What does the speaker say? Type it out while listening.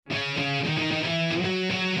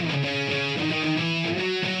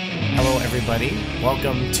everybody.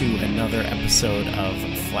 Welcome to another episode of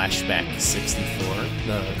Flashback 64,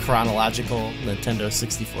 the chronological Nintendo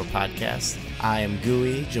 64 podcast. I am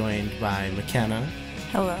Gooey, joined by McKenna.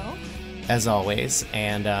 Hello. As always,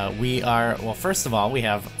 and we are, well, first of all, we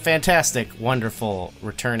have fantastic, wonderful,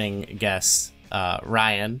 returning guest,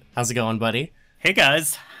 Ryan. How's it going, buddy? Hey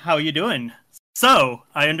guys, how you doing? So,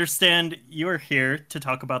 I understand you're here to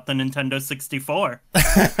talk about the Nintendo 64.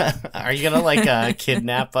 Are you gonna,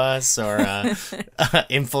 kidnap us or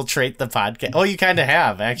infiltrate the podcast? Oh, you kind of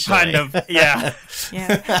have, actually. Kind of, yeah.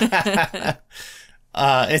 Yeah.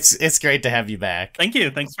 It's great to have you back. Thank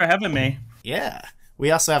you. Thanks for having me. Yeah. We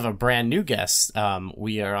also have a brand new guest.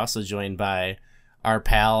 We are also joined by our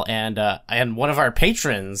pal and one of our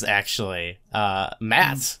patrons, actually,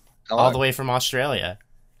 Matt, Hello. all the way from Australia.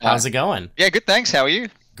 How's it going? Yeah, good, thanks. How are you?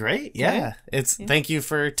 Great, yeah. Thank you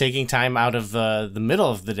for taking time out of the middle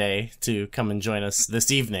of the day to come and join us this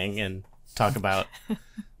evening and talk about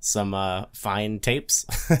some fine tapes.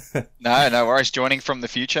 No worries. Joining from the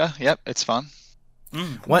future. Yep, it's fun.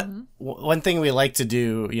 One thing we like to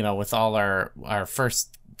do, with all our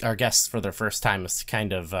guests for their first time is to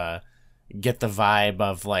kind of get the vibe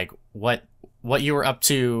of like what you were up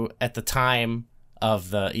to at the time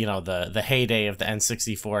of the heyday of the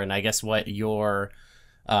N64, and I guess what your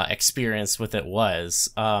experience with it was.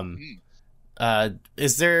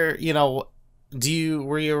 Is there,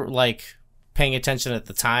 were you like paying attention at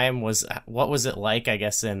the time? What was it like, I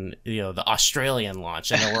guess, in the Australian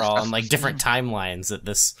launch? I know we're all on like different timelines at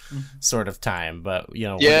this sort of time, but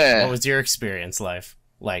what was your experience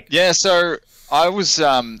like? Yeah, so I was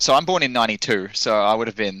I'm born in 92, so I would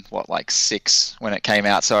have been 6 when it came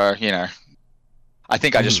out. So I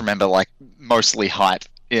think I just remember like mostly hype,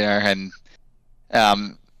 and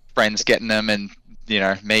friends getting them, and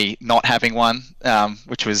me not having one,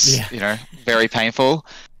 which was very painful.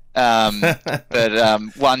 But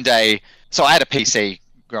one day, so I had a PC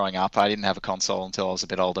growing up. I didn't have a console until I was a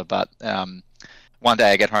bit older. But one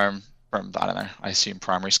day I get home from, I don't know, I assume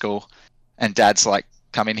primary school, and Dad's like,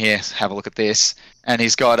 "Come in here, have a look at this." And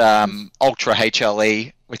he's got Ultra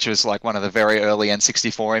HLE, which was like one of the very early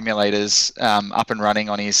N64 emulators, up and running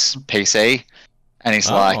on his PC. And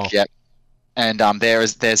he's like, "Yep." And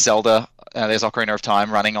there's Zelda, there's Ocarina of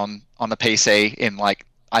Time running on the PC in like,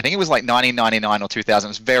 I think it was like 1999 or 2000. It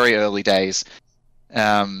was very early days.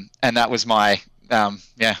 And that was my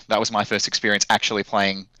first experience actually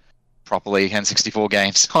playing properly N64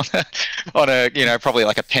 games on a probably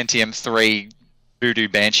like a Pentium 3 Voodoo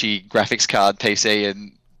Banshee graphics card PC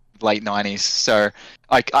in late 90s. So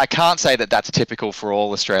I can't say that that's typical for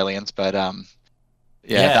all Australians, but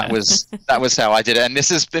that was how I did it. And this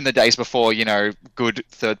has been the days before good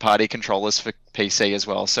third-party controllers for PC as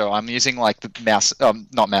well. So I'm using like the mouse,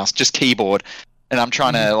 not mouse, just keyboard, and I'm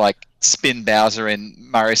trying to like spin Bowser in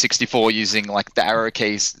Mario 64 using like the arrow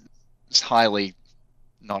keys. It's highly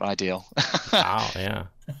not ideal. Wow, yeah.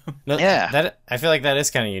 No, yeah. That I feel like that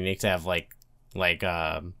is kind of unique to have like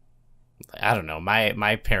I don't know,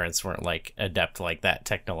 my parents weren't like adept like that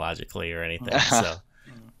technologically or anything, so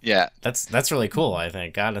yeah, that's really cool, I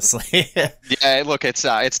think, honestly. Yeah, look,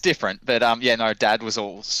 it's different, but Dad was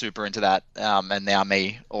all super into that, and now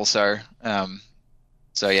me also,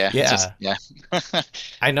 so yeah.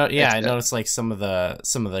 I know, I noticed like some of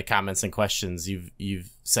the comments and questions you've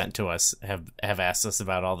sent to us have asked us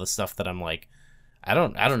about all the stuff that I'm like, I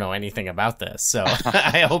don't know anything about this, so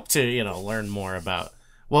I hope to learn more about.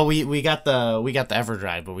 Well, we got the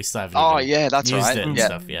EverDrive, but we still haven't used it and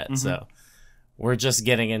stuff yet. So we're just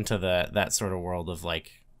getting into that sort of world of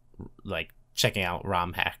like checking out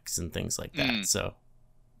ROM hacks and things like that. So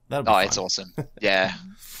that'll be fun. It's awesome. Yeah.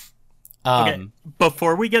 Okay,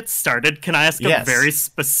 before we get started, can I ask a very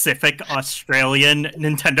specific Australian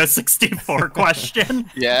Nintendo 64 question?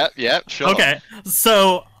 Yeah, sure. Okay,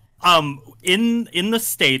 so in the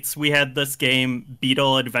States, we had this game,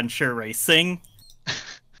 Beetle Adventure Racing.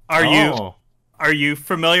 Are you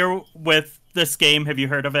familiar with this game? Have you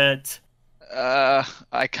heard of it?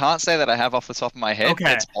 I can't say that I have off the top of my head.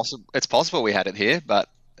 Okay. It's possible we had it here, but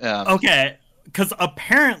okay, because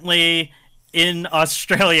apparently in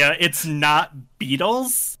Australia it's not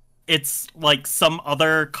Beatles. It's like some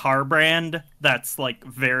other car brand that's like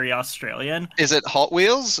very Australian. Is it Hot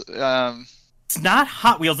Wheels? It's not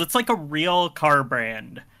Hot Wheels. It's like a real car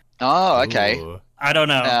brand. Oh, okay. Ooh. I don't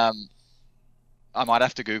know. I might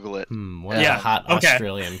have to Google it. One of the hot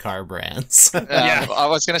Australian car brands. I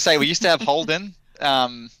was going to say we used to have Holden,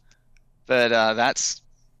 but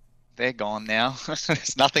they're gone now.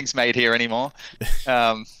 Nothing's made here anymore.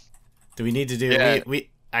 Do we need to do? Yeah.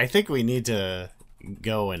 I think we need to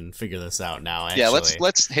go and figure this out now. Actually. Yeah,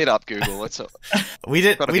 let's hit up Google. We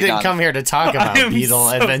didn't come here to talk about Beetle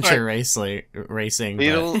Adventure Racing.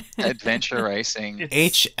 Beetle Adventure Racing.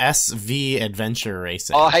 HSV Adventure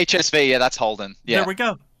Racing. Oh, HSV. Yeah, that's Holden. Yeah. There we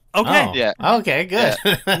go. Okay. Oh, yeah. Okay. Good.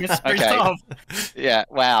 Yeah. Mystery Okay. solved. Yeah.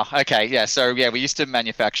 Wow. Okay. Yeah. So yeah, we used to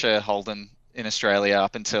manufacture Holden in Australia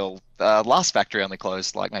up until last factory only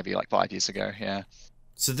closed maybe 5 years ago. Yeah.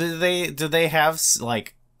 So do they have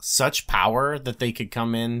like such power that they could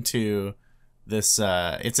come into this?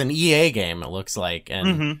 It's an EA game. It looks like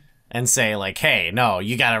and say like, hey, no,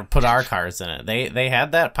 you got to put our cars in it. They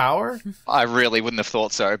had that power. I really wouldn't have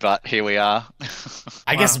thought so, but here we are.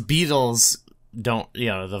 I guess Beetles don't.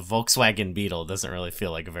 The Volkswagen Beetle doesn't really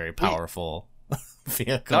feel like a very powerful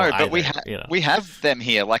vehicle. No, but either, we have them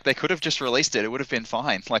here. Like they could have just released it. It would have been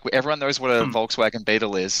fine. Like everyone knows what a Volkswagen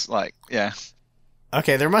Beetle is. Like, yeah.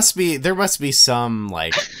 Okay, there must be some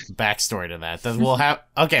like backstory to that. We'll have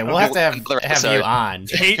to have you on.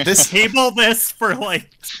 Table this for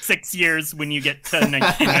 6 years when you get to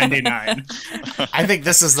 1999. I think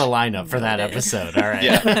this is the lineup for that episode. All right.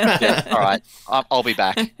 Yeah. All right. I'll be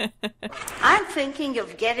back. I'm thinking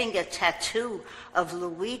of getting a tattoo of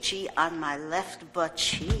Luigi on my left butt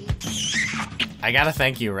cheek. I gotta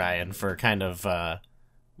thank you, Ryan, for kind of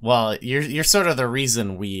you're sort of the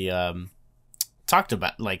reason we talked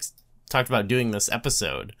about doing this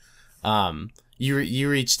episode. You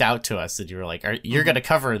reached out to us and you were like, you're gonna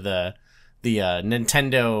cover the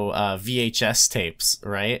Nintendo VHS tapes,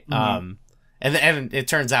 right? And it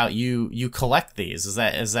turns out you collect these. Is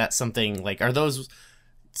that something like, are those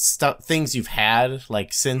things you've had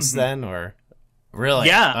like since then, or really?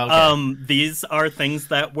 Yeah. Okay. These are things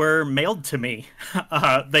that were mailed to me.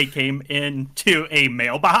 They came into a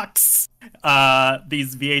mailbox.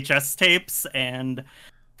 These VHS tapes, and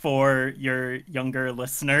for your younger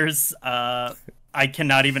listeners, I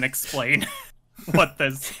cannot even explain what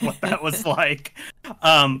that was like.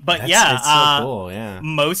 But it's so cool. Yeah.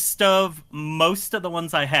 Most of the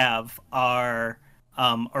ones I have are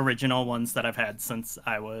original ones that I've had since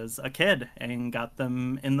I was a kid and got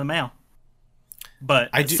them in the mail. But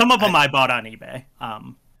some of them I bought on eBay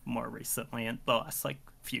more recently in the last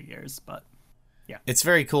few years. But yeah, it's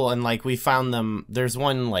very cool. And we found them. There's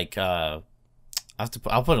one I'll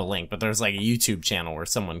put a link, but there's a YouTube channel where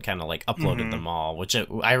someone kind of uploaded them all, which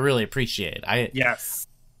I really appreciate. I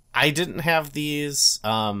didn't have these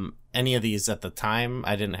any of these at the time.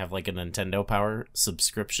 I didn't have a Nintendo Power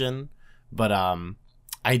subscription, but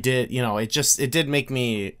I did. It did make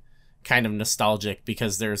me kind of nostalgic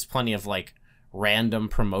because there's plenty of random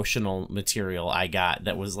promotional material I got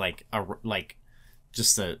that was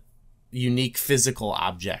just a unique physical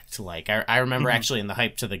object. I remember actually in the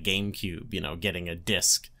hype to the GameCube, getting a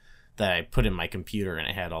disc that I put in my computer and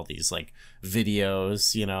it had all these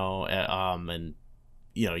videos, and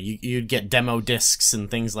you'd get demo discs and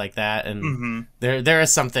things like that. And there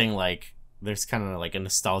is something there's kind of a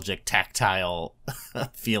nostalgic tactile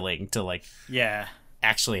feeling to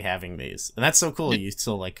actually having these, and that's so cool. You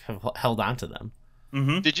still have held on to them.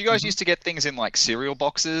 Did you guys used to get things in cereal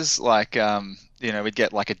boxes? We'd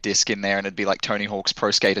get a disc in there and it'd be Tony Hawk's Pro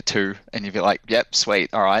Skater 2 and you'd be like, yep,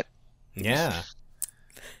 sweet, all right. Yeah.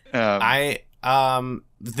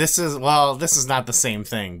 This is not the same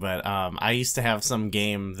thing, but I used to have some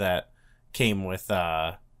game that came with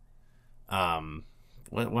one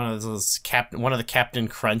of the Captain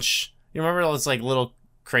Crunch. You remember those little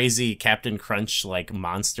crazy Captain Crunch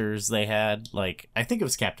monsters they had? I think it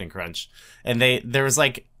was Captain Crunch, and there was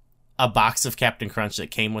a box of Captain Crunch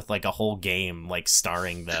that came with a whole game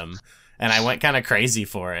starring them, and I went kind of crazy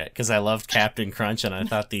for it because I loved Captain Crunch, and I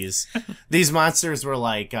thought these monsters were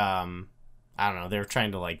I don't know, they were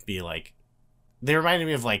trying to be they reminded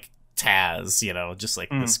me of Taz, just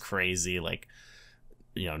this crazy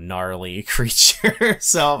gnarly creature.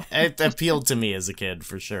 So it appealed to me as a kid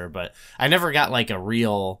for sure, but I never got a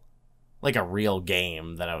real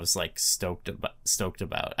game that I was stoked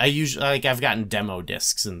about. I usually I've gotten demo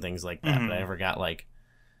discs and things like that, but I never got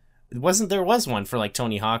there was one for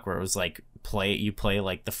Tony Hawk where it was you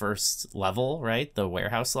play the first level, right? The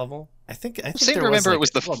warehouse level. I seem to remember it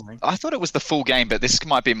was I thought it was the full game, but this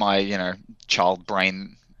might be my child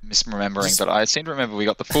brain misremembering, but I seem to remember we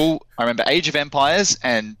got the full. I remember Age of Empires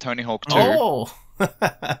and Tony Hawk 2. Oh,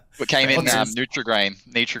 what came in Nutrigrain.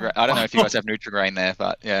 I don't know if you guys have Nutrigrain there,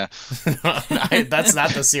 but yeah. That's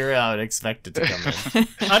not the cereal I would expect it to come in.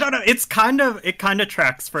 I don't know. It kind of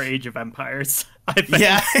tracks for Age of Empires, I think.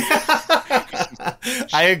 Yeah.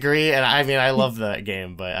 I agree, and I mean I love that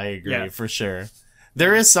game, but I agree for sure.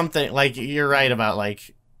 There is something you're right about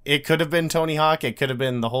it could have been Tony Hawk. It could have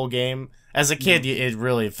been the whole game. As a kid, it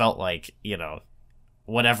really felt like,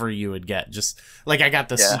 whatever you would get. Just like I got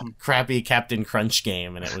this crappy Captain Crunch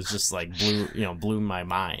game, and it was just like blew my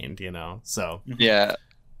mind. So yeah.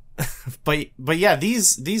 but yeah,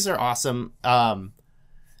 these are awesome.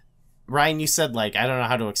 Ryan, you said like I don't know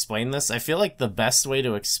how to explain this. I feel like the best way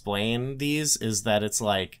to explain these is that it's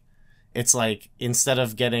like instead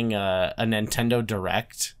of getting a Nintendo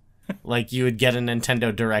Direct, like you would get a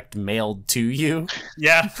Nintendo Direct mailed to you.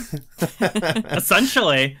 Yeah.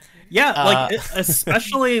 Essentially. Yeah, like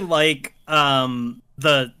especially like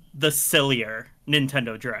the sillier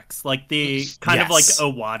Nintendo Directs, like the kind of like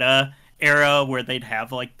Iwata era where they'd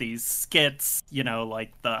have like these skits,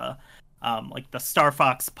 like the Star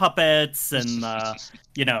Fox puppets and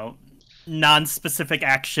the non-specific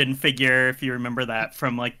action figure, if you remember that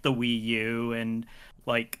from like the Wii U and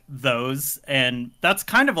like those, and that's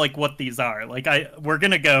kind of like what these are. Like we're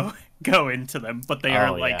gonna go into them, but they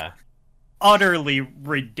are like utterly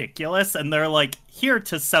ridiculous, and they're like here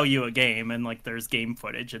to sell you a game, and like there's game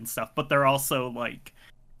footage and stuff, but they're also like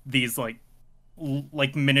these like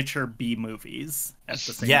miniature B movies at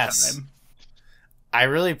the same time. I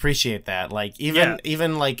really appreciate that. Like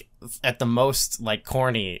even like at the most like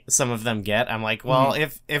corny some of them get, I'm like, well,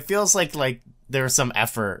 if it feels like there's some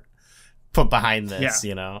effort put behind this,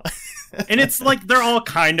 And it's like they're all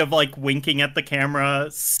kind of like winking at the camera,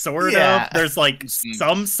 sort of. There's like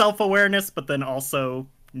some self-awareness, but then also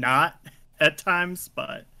not at times.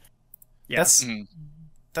 But that's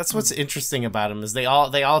what's interesting about them is they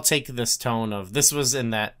all take this tone of this was in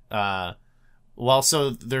that. So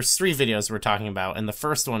there's 3 videos we're talking about, and the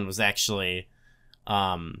first one was actually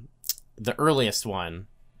the earliest one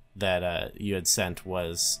that you had sent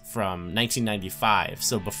was from 1995,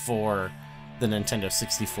 so before the Nintendo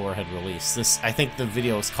 64 had released. I think the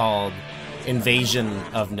video is called Invasion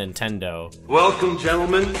of Nintendo. Welcome,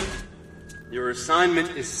 gentlemen. Your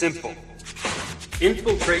assignment is simple.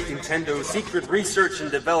 Infiltrate Nintendo's secret research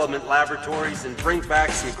and development laboratories and bring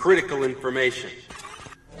back some critical information.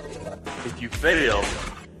 If you fail,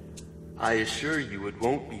 I assure you it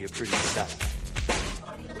won't be a pretty sight.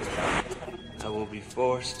 I will be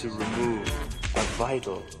forced to remove a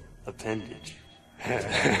vital appendage.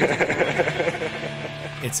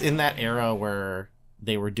 It's in that era where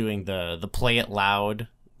they were doing the play it loud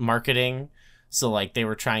marketing, so like they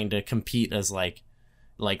were trying to compete as like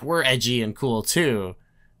we're edgy and cool too,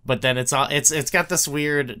 but then it's got this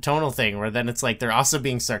weird tonal thing where then it's like they're also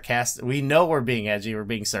being sarcastic. We know we're being edgy, we're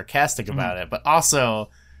being sarcastic about it, but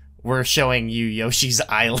also we're showing you Yoshi's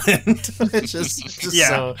Island. It's just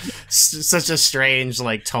such a strange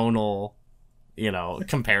like tonal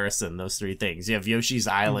comparison, those 3 things. You have Yoshi's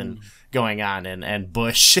Island going on and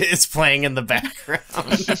Bush is playing in the background.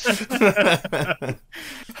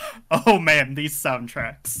 Oh man, these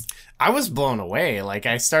soundtracks. I was blown away. Like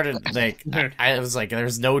I started like I was like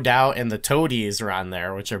there's no doubt, and the Toadies are on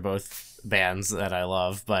there, which are both bands that I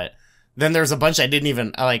love, but then there's a bunch I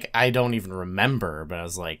don't even remember, but I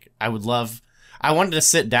was like I wanted to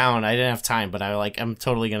sit down. I didn't have time, but I'm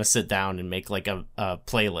totally going to sit down and make like a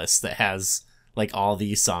playlist that has like all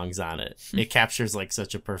these songs on it. It captures like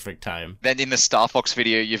such a perfect time. Then in the Star Fox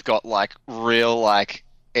video, you've got like real like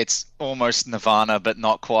it's almost Nirvana, but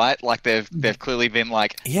not quite. Like they've clearly been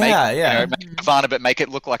like make Nirvana, but make it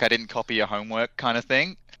look like I didn't copy your homework kind of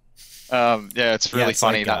thing. It's really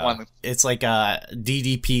funny like, that one. It's like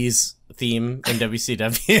DDP's theme in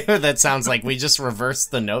WCW. That sounds like we just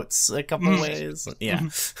reversed the notes a couple ways. Yeah.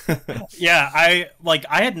 Yeah, I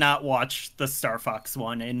had not watched the Star Fox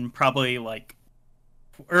one in probably like,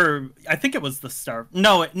 or I think it was the Star.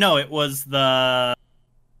 No, it was the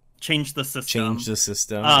Change the System.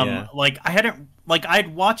 Yeah. Like I hadn't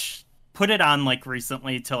I'd put it on like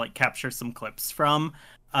recently to like capture some clips from.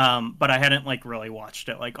 But I hadn't like really watched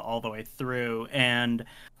it like all the way through, and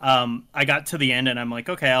I got to the end and I'm like,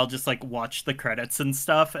 okay, I'll just like watch the credits and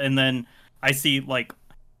stuff, and then I see like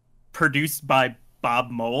produced by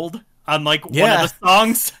Bob Mould on like one of the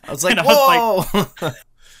songs. I was like, whoa!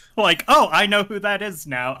 Like, oh, I know who that is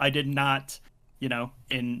now. I did not, in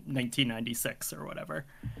 1996 or whatever.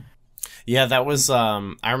 Yeah, that was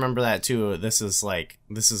I remember that too. This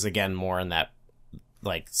is again more in that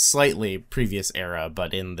like slightly previous era,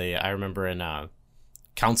 but I remember in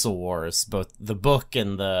Console Wars, both the book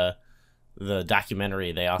and the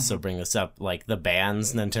documentary, they also bring this up, like the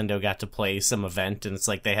bands Nintendo got to play some event, and it's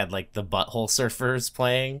like they had like the Butthole Surfers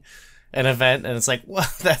playing an event, and it's like, well,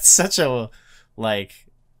 that's such a like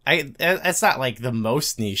it's not like the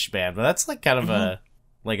most niche band, but that's like kind of a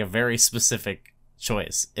very specific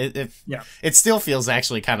choice. Yeah. It still feels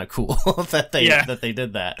actually kind of cool that they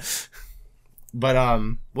did that. But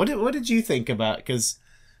what did you think about? Because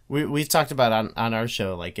we've talked about on our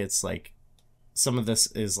show, like it's like some of this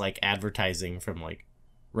is like advertising from like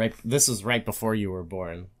this was right before you were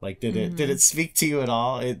born. Like did it speak to you at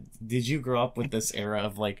all? Did you grow up with this era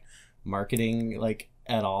of like marketing like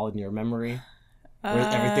at all in your memory? Where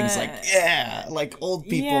everything's like like old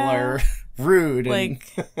people are rude like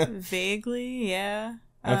and vaguely, yeah.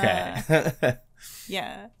 Okay.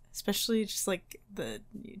 Yeah, especially just like the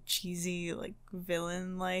cheesy like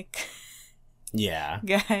villain like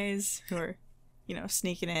guys who are, you know,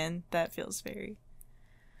 sneaking in. That feels very.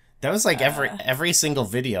 That was like every single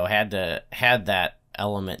video had that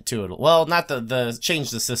element to it. Well, not the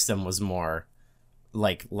change the system was more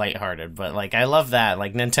like lighthearted, but like I love that.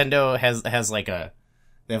 Like Nintendo has like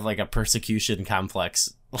they have like a persecution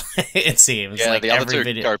complex. It seems. Yeah, like the other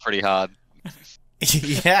every two go pretty hard.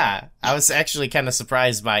 Yeah, I was actually kind of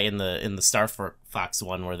surprised by in the Star Fox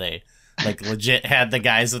one where they like legit had the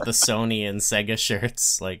guys with the Sony and Sega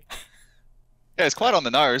shirts. Like, yeah, it's quite on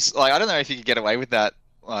the nose. Like, I don't know if you could get away with that.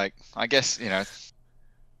 Like, I guess I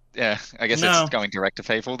guess No. it's going direct to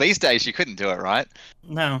people these days. You couldn't do it, right?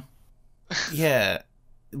 No. yeah,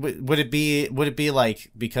 would it be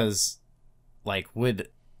like because like would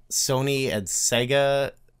Sony and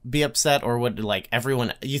Sega be upset, or would like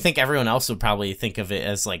everyone? You think everyone else would probably think of it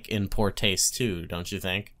as like in poor taste too, don't you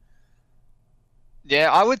think?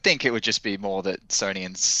 Yeah, I would think it would just be more that Sony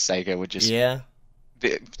and Sega would just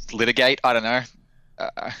litigate. I don't know.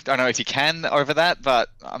 I don't know if you can over that, but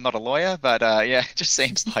I'm not a lawyer. But yeah, it just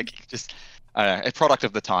seems like just I don't know, a product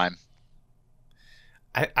of the time.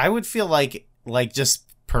 I would feel like just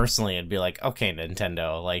personally, it'd be like, okay,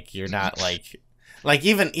 Nintendo, like you're not like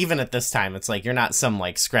even at this time, it's like you're not some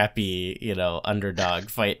like scrappy, you know, underdog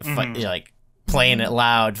fight like playing it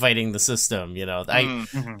loud, fighting the system, you know.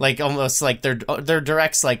 Like almost like their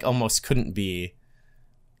directs like almost couldn't be.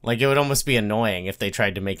 Like, it would almost be annoying if they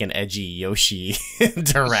tried to make an edgy Yoshi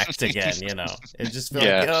direct again, you know? It'd just feel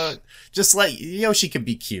like, you know, just like, Yoshi could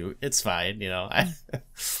be cute. It's fine, you know?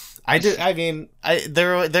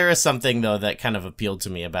 There is something, though, that kind of appealed to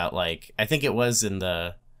me about, like, I think it was in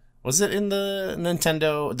the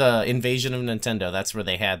Nintendo, the Invasion of Nintendo, that's where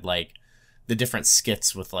they had, like, the different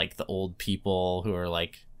skits with, like, the old people who are,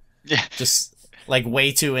 like, just, like,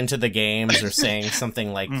 way too into the games or saying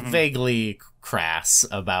something, like, vaguely crass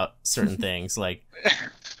about certain things. Like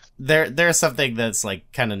there's something that's like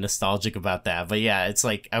kind of nostalgic about that, but yeah, it's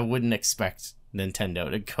like I wouldn't expect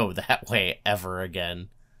Nintendo to go that way ever again.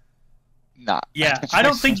 Nah. Yeah, I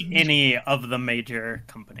don't think any of the major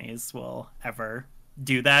companies will ever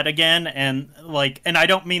do that again, and I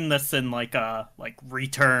don't mean this in like a like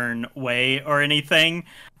return way or anything,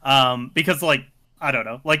 because like I don't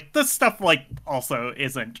know, like this stuff like also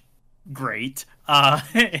isn't great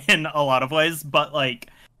in a lot of ways, but like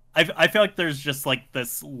I feel like there's just like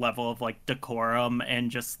this level of like decorum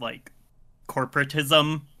and just like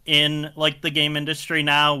corporatism in like the game industry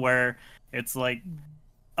now where it's like,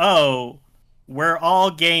 oh, we're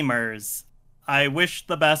all gamers, I wish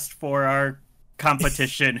the best for our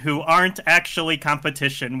competition who aren't actually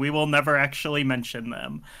competition, we will never actually mention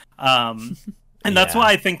them, and that's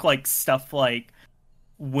why I think like stuff like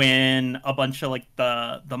when a bunch of like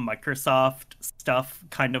the Microsoft stuff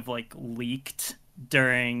kind of like leaked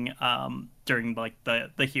during like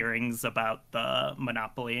the hearings about the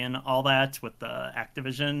monopoly and all that with the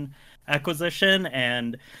Activision acquisition,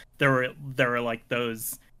 and there were like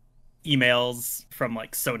those emails from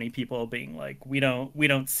like Sony people being like, we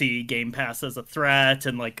don't see Game Pass as a threat,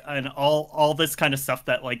 and like and all this kind of stuff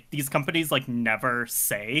that like these companies like never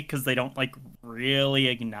say because they don't like really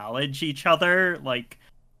acknowledge each other like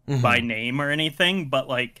by name or anything, but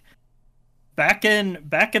like back in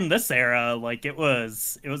this era, like it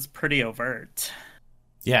was pretty overt.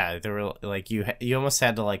 Yeah, they were like you almost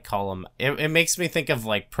had to like call them. It makes me think of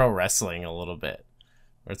like pro wrestling a little bit,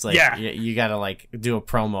 where it's like you gotta like do a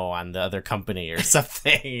promo on the other company or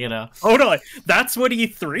something, you know. Oh no, that's what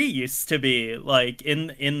E3 used to be like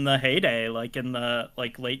in the heyday, like in the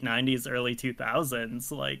like late 90s, early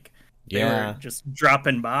 2000s, like they were just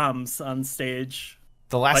dropping bombs on stage.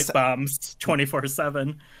 The last bombs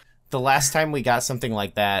 24/7. The last time we got something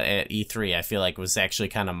like that at E3, I feel like was actually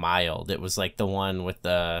kind of mild. It was like the one with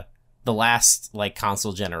the last like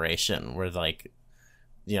console generation where like,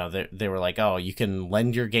 you know, they were like, oh, you can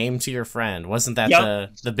lend your game to your friend. Wasn't that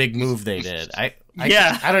the big move they did? I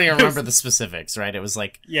don't even remember the specifics, right? It was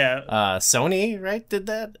like Sony, right, did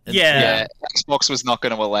that? Yeah. Xbox was not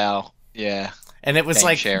going to allow. Yeah. And it was Game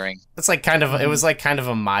like sharing. it's like kind of it was like kind of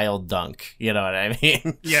a mild dunk, you know what I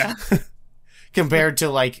mean? Yeah. Compared to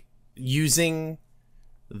like using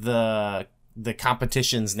the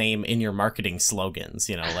competition's name in your marketing slogans,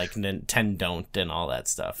 you know, like Nintendo and all that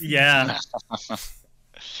stuff. Yeah.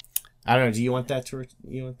 I don't know. Do you want that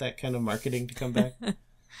kind of marketing to come back?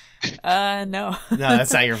 No. No,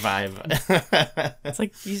 that's not your vibe. It's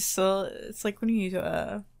like it's like when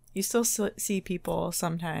you still see people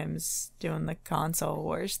sometimes doing the console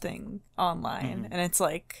wars thing online, and it's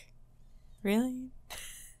like, really?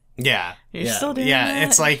 Yeah, You're still doing yeah. that?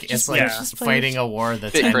 It's like Just play fighting a war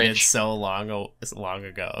that's Bit ended cringe. so long ago.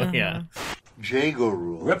 Yeah, Jago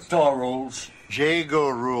rules. Reptar rules. Jago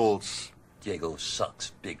rules. Diego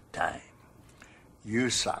sucks big time. You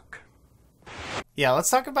suck. yeah. Let's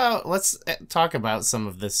talk about some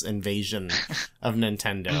of this invasion of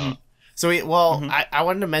Nintendo. So I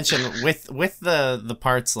wanted to mention with the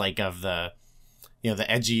parts like of the, you know, the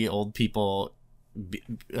edgy old people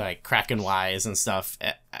like cracking wise and stuff.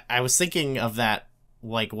 I was thinking of that,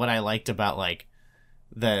 like what I liked about like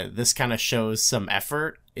this kind of shows some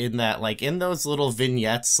effort in that, like in those little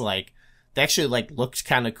vignettes, like they actually like looked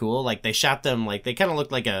kind of cool. Like they shot them like they kind of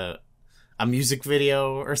looked like a music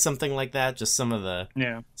video or something like that. Just some of the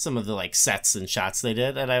like sets and shots they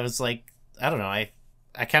did, and I was like, I don't know, I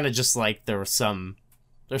kind of just like there's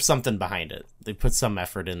something behind it. They put some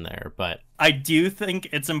effort in there, but I do think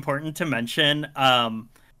it's important to mention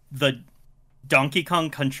the Donkey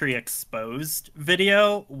Kong Country Exposed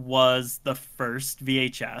video was the first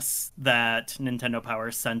VHS that Nintendo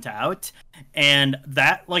Power sent out, and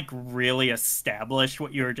that like really established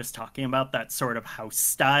what you were just talking about, that sort of house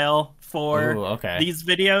style for these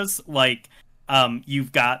videos. Like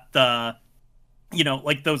you've got the, you know,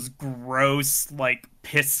 like those gross like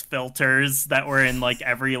piss filters that were in like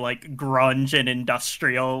every like grunge and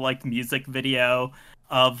industrial like music video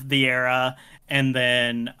of the era, and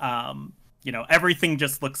then you know, everything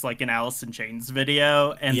just looks like an Alice in Chains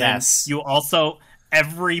video, and then you also,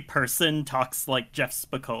 every person talks like Jeff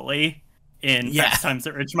Spicoli in Fast Times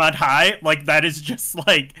at Ridgemont High. Like that is just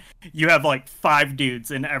like, you have like 5 dudes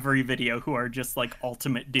in every video who are just like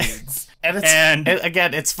ultimate dudes. and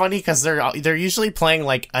again, it's funny because they're usually playing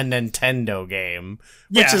like a Nintendo game,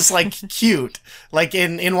 which is like cute. Like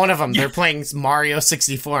in one of them, they're playing Mario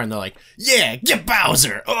 64, and they're like, "Yeah, get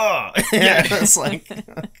Bowser!" Oh, it's like,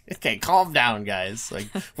 okay, calm down, guys. Like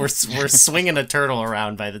we're swinging a turtle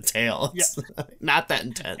around by the tail. It's not that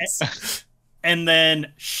intense. And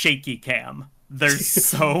then shaky cam. There's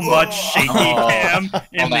so much shaky cam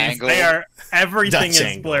in these. Angle. They are, everything Dutch is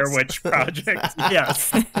angles. Blair Witch Project.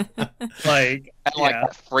 Yes. Like, And like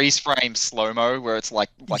that freeze frame slow mo where it's like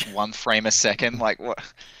 1 frame a second. Like what?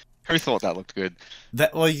 Who thought that looked good?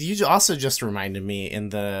 You also just reminded me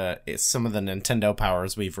in some of the Nintendo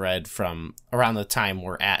Powers we've read from around the time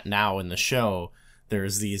we're at now in the show.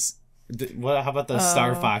 There's these. How about those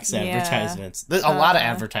Star Fox advertisements? A lot of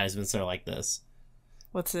advertisements are like this.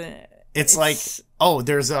 What's it? It's like,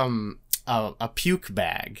 there's a puke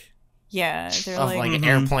bag. Yeah, they're of like an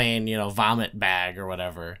airplane, you know, vomit bag or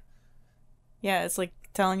whatever. Yeah, it's like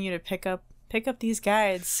telling you to pick up these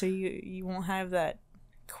guides so you won't have that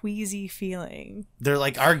queasy feeling. They're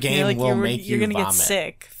like, our game will make you vomit. You're gonna get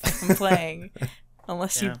sick from playing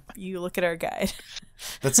unless you look at our guide.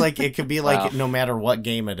 That's like, it could be like no matter what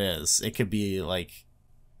game it is. It could be like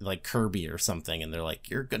Kirby or something, and they're like,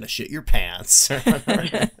 you're gonna shit your pants.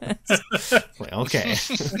 Like, okay.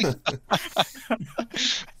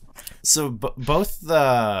 So both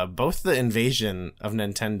the invasion of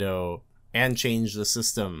Nintendo and change the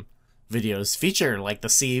system videos feature like the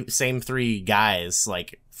same 3 guys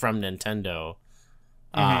like from Nintendo.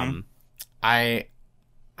 I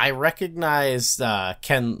recognized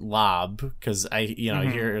Ken Lobb because I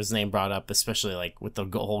hear his name brought up, especially like with the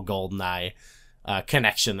whole GoldenEye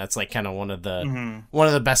connection. That's like kind of one of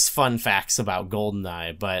the best fun facts about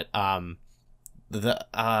GoldenEye. But the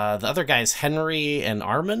other guys, Henry and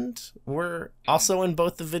Armand, were also in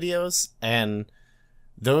both the videos, and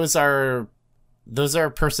those are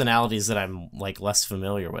personalities that I'm like less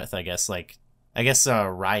familiar with. I guess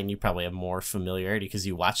Ryan, you probably have more familiarity because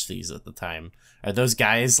you watched these at the time. Are those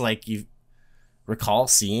guys like you recall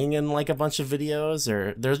seeing in like a bunch of videos,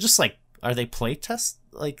 or they're just like, are they play test?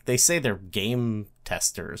 Like they say they're game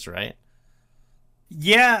testers, right?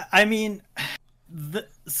 Yeah, I mean,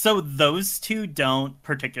 so those 2 don't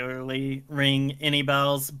particularly ring any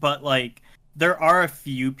bells, but like there are a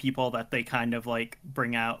few people that they kind of like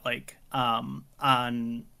bring out like on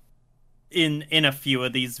in a few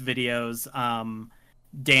of these videos.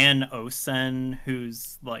 Dan Osen,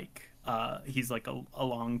 who's like He's like a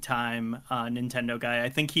long time Nintendo guy. I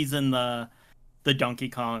think he's in the Donkey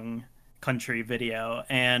Kong Country video.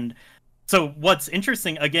 And so what's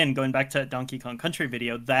interesting, again, going back to Donkey Kong Country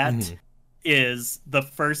video, that is the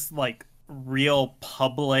first like real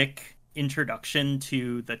public introduction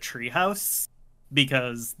to the treehouse,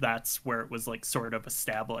 because that's where it was like sort of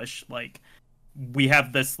established. Like, we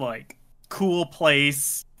have this like cool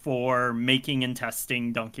place for making and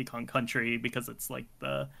testing Donkey Kong Country because it's like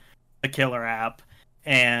the killer app,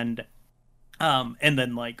 and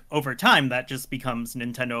then like over time that just becomes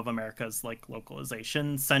Nintendo of America's like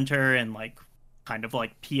localization center and like kind of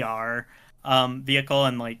like PR vehicle.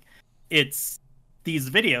 And like, it's these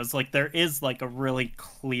videos, like there is like a really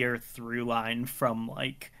clear through line from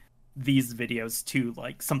like these videos to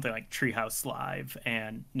like something like Treehouse Live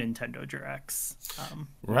and Nintendo Directs,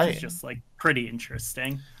 which is just like pretty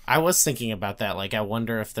interesting. I was thinking about that. Like, I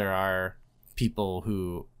wonder if there are people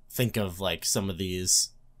who think of like some of these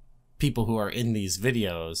people who are in these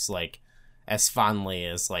videos like as fondly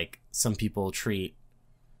as like some people treat,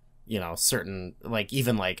 you know, certain, like,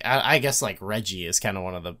 even like I guess like Reggie is kind of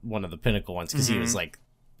one of the pinnacle ones, because he was like,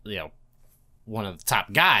 you know, one of the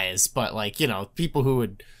top guys. But like, you know, people who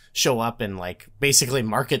would show up and like basically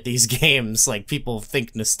market these games, like people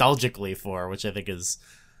think nostalgically for, which I think is,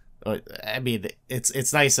 I mean,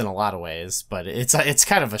 it's nice in a lot of ways, but it's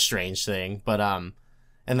kind of a strange thing. But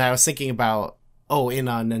and I was thinking about, in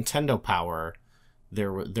Nintendo Power,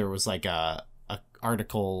 there was like a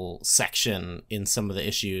article section in some of the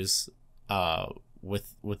issues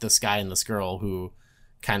with this guy and this girl who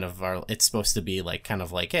kind of are, it's supposed to be like kind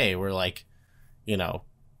of like, hey, we're like, you know,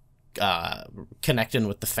 connecting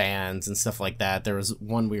with the fans and stuff like that. There was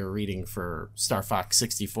one we were reading for Star Fox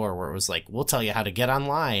 64 where it was like, we'll tell you how to get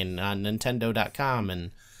online on Nintendo.com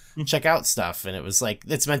and check out stuff. And it was like,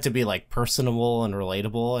 it's meant to be like personable and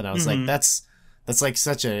relatable. And I was like, that's like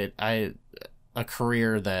such a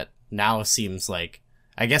career that now seems like,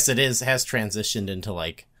 I guess it has transitioned into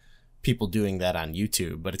like people doing that on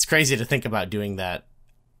YouTube, but it's crazy to think about doing that,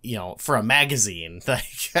 you know, for a magazine. Like,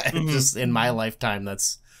 just in my lifetime,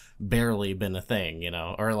 that's barely been a thing, you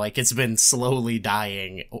know, or like it's been slowly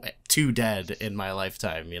dying to dead in my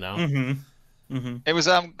lifetime, you know. It was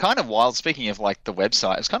kind of wild. Speaking of like the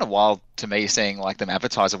website, it's kind of wild to me seeing like them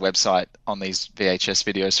advertise a website on these VHS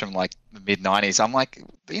videos from like the mid 90s. I'm like,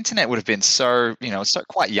 the internet would have been so, you know, so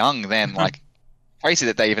quite young then. Like, crazy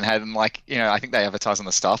that they even had, like, you know, I think they advertised on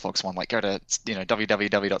the Star Fox one, like go to, you know,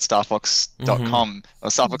 www.starfox.com or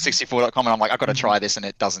starfox64.com, and I'm like, I've got to try this, and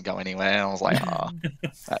it doesn't go anywhere. And I was like,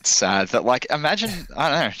 that's sad. But like, imagine, I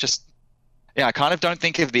don't know, just, yeah, I kind of don't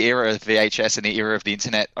think of the era of VHS and the era of the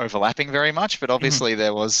internet overlapping very much, but obviously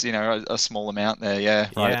there was, you know, a small amount there,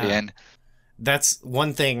 at the end. That's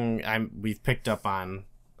one thing we've picked up on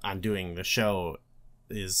doing the show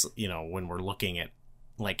is, you know, when we're looking at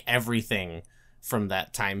like everything from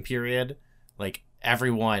that time period, like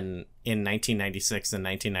everyone in 1996 and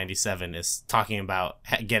 1997 is talking about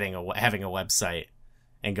having a website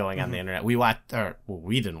and going on the internet. We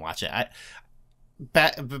didn't watch it.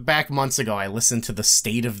 Back months ago, I listened to the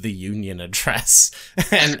State of the Union address,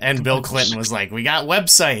 and Bill Clinton was like, "We got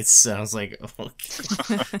websites." And I was like,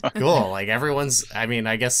 okay. Cool. Like everyone's. I mean,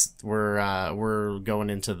 I guess we're going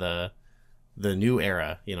into the new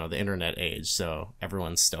era, you know, the internet age. So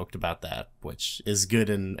everyone's stoked about that, which is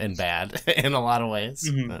good and bad in a lot of ways.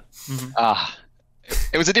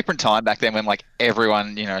 It was a different time back then when like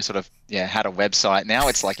everyone, you know, sort of had a website. Now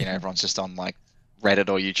it's like, you know, everyone's just on like Reddit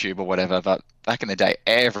or YouTube or whatever. But back in the day,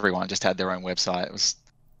 everyone just had their own website. It was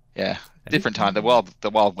different time. The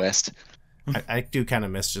Wild West. I do kind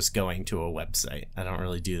of miss just going to a website. I don't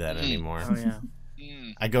really do that anymore. Oh yeah.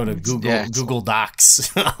 I go to Google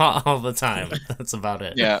Docs all the time. That's about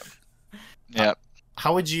it. Yeah.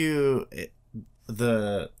 How would you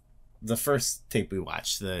the first tape we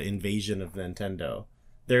watched, the Invasion of Nintendo?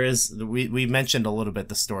 There is we mentioned a little bit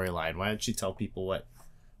the storyline. Why don't you tell people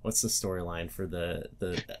what's the storyline for the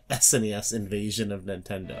SNES Invasion of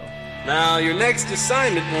Nintendo? Now, your next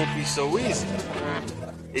assignment won't be so easy.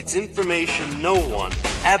 It's information no one,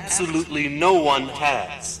 absolutely no one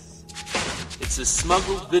has. It's a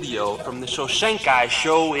smuggled video from the Shoshenkai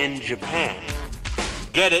show in Japan.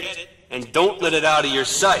 Get it, and don't let it out of your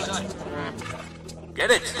sight.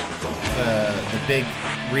 Get it? The big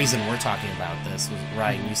reason we're talking about this was,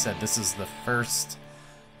 Ryan, you said this is the first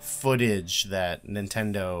footage that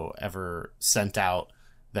Nintendo ever sent out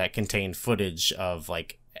that contained footage of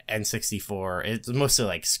like N64. It's mostly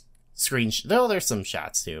like though there's some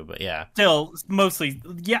shots too, but yeah. Still, mostly,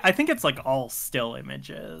 I think it's like all still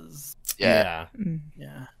images. Yeah.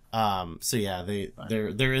 So yeah,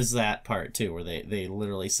 there is that part too where they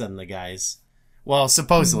literally send the guys. Well,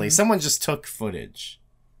 supposedly someone just took footage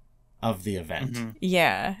of the event.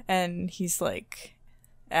 Yeah, and he's like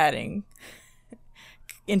adding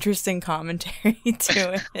interesting commentary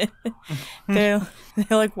to it. they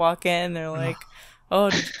like walk in, they're like, "Oh,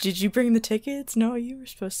 did you bring the tickets? No, you were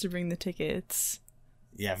supposed to bring the tickets."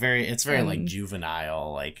 Yeah, it's very like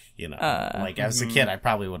juvenile, like, you know, like as a kid I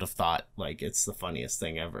probably would have thought like it's the funniest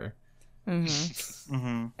thing ever.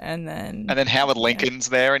 And then Howard Lincoln's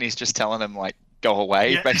there, and he's just telling them like, go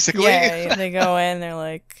away, basically. Yeah, they go in, they're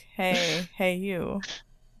like, hey you,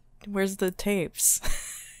 where's the tapes?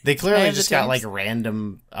 They clearly just got like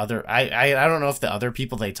random other I don't know if the other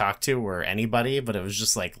people they talked to were anybody, but it was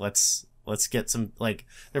just like, let's get some, like,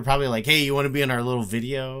 they're probably like, hey, you want to be in our little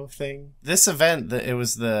video thing? This event, it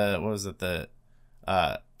was the, what was it, the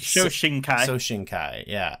Soshinkai,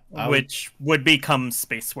 yeah, which would become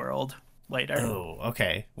Space World later. Oh,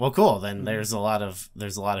 okay. Well, cool. Then there's a lot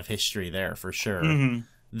of history there for sure.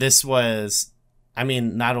 This was, I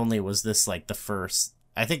mean, not only was this like the first,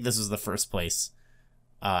 I think this was the first place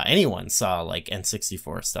anyone saw like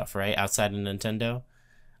N64 stuff, right? Outside of Nintendo.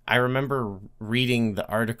 I remember reading the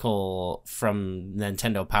article from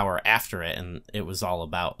Nintendo Power after it, and it was all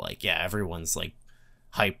about like, yeah, everyone's like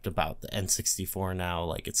hyped about the N64 now,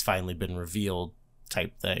 like it's finally been revealed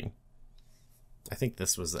type thing. I think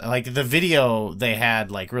this was like the video they had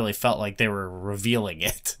like really felt like they were revealing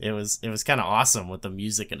it. It was kind of awesome with the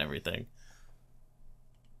music and everything.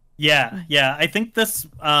 Yeah. I think this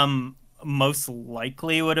most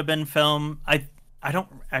likely would have been filmed. I don't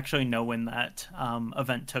actually know when that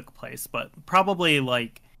event took place, but probably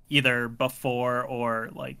like either before or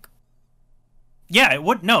like, yeah, it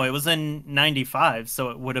was in 95, so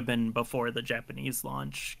it would have been before the Japanese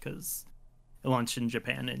launch, because it launched in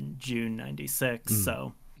Japan in June 96.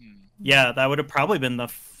 So yeah, that would have probably been the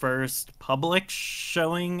first public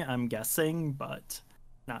showing, I'm guessing, but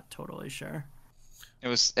not totally sure.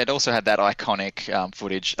 It also had that iconic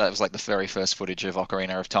footage. It was like the very first footage of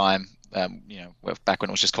Ocarina of Time. Back when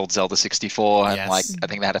it was just called Zelda 64, and like I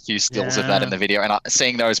think they had a few stills of that in the video, and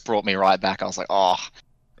seeing those brought me right back. I was like, oh,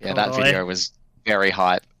 yeah, that video was very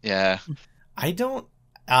hype. Yeah, I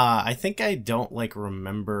think I don't like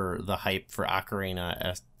remember the hype for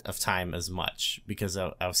Ocarina of Time as much, because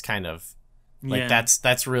I was kind of like,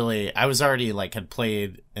 that's really, I was already like had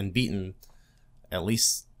played and beaten at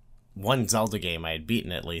least one Zelda game I had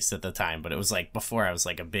beaten at least at the time, but it was like before I was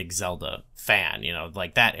like a big Zelda fan, you know,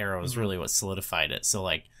 like that era was really what solidified it. So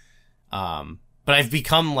like, but I've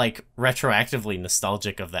become like retroactively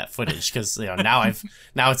nostalgic of that footage, because you know now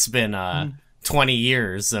it's been 20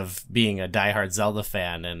 years of being a diehard Zelda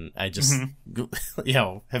fan, and I just you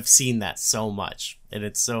know have seen that so much, and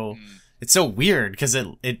it's so weird because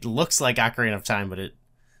it looks like Ocarina of Time, but it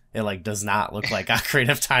like does not look like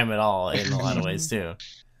Ocarina of Time at all in a lot of ways too.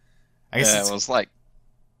 I guess it was like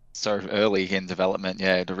so early in development.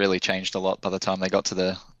 Yeah, it really changed a lot by the time they got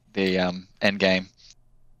to the end game.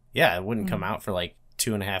 Yeah, it wouldn't come out for like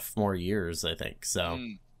 2.5 more years, I think. So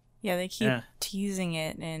yeah, they keep teasing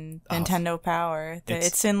it in Nintendo Power.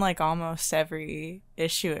 It's in like almost every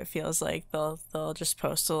issue. It feels like they'll just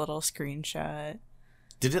post a little screenshot.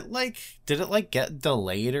 Did it get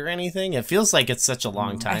delayed or anything? It feels like it's such a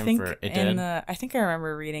long time for it did. I think I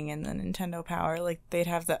remember reading in the Nintendo Power, like they'd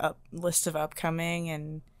have the list of upcoming,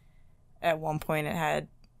 and at one point it had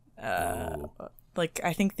like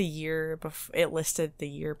I think the year before it listed the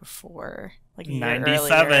year before, like a year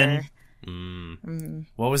 97. earlier.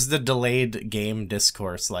 What was the delayed game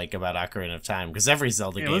discourse like about Ocarina of Time? Because every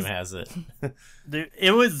Zelda game has it.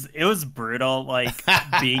 It was brutal. Like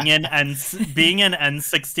being an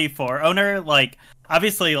N64 owner. Like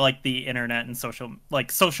obviously, like the internet and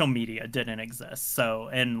social media didn't exist.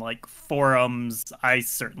 So and like forums, I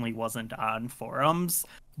certainly wasn't on forums.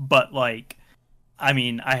 But like, I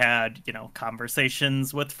mean, I had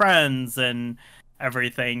conversations with friends and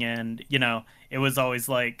everything, and it was always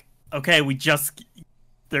like, okay,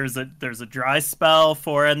 there's a dry spell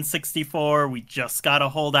for N64. We just gotta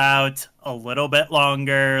hold out a little bit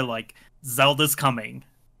longer. Like Zelda's coming.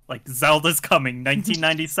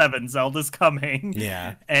 1997, Zelda's coming.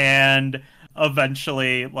 Yeah. And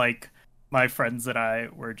eventually, like, my friends and I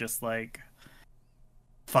were just like,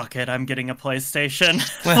 fuck it, I'm getting a PlayStation.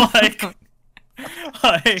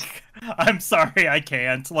 like, I'm sorry, I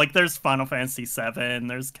can't. Like, there's Final Fantasy VII,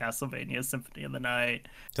 there's Castlevania Symphony of the Night,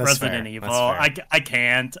 Resident Evil. I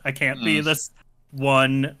can't be this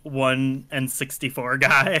one N64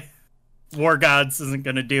 guy. War Gods isn't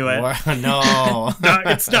gonna do it. No. No,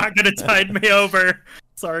 it's not gonna tide me over.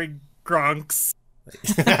 Sorry, Gronks.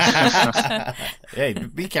 Hey,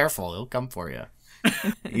 be careful. He'll come for you.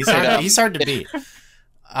 He's hard to beat.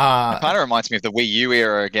 It kind of reminds me of the Wii U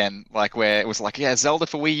era again, like where it was like, yeah, Zelda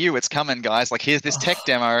for Wii U, it's coming, guys. Like, here's this tech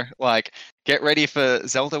demo. Like, get ready for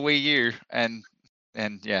Zelda Wii U, and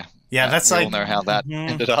yeah, that's we like all know how that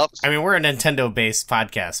ended up. I mean, we're a Nintendo-based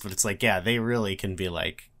podcast, but it's like, yeah, they really can be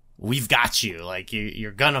like, we've got you. Like,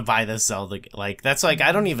 you're gonna buy this Zelda. Like, that's like,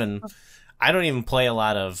 I don't even play a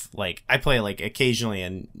lot of, like, I play like occasionally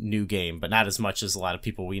a new game, but not as much as a lot of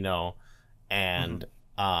people we know, and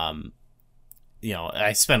you know,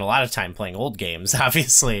 I spend a lot of time playing old games,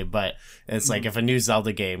 obviously, but it's like if a new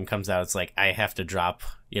Zelda game comes out, it's like I have to drop,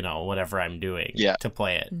 you know, whatever I'm doing to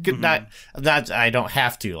play it. Not I don't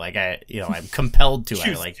have to, like, I'm compelled to.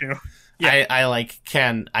 I like to. Yeah.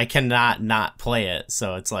 I cannot not play it.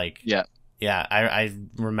 So it's like, I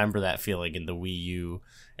remember that feeling in the Wii U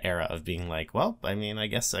era of being like, well, I mean, I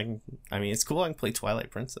guess it's cool. I can play Twilight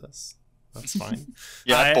Princess. That's fine.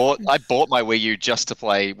 I bought my Wii U just to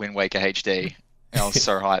play Wind Waker HD. I was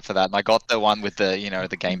so hyped for that, and I got the one with the, you know,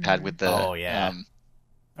 the gamepad with the. Oh yeah.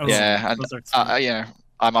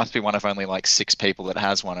 I must be one of only like 6 people that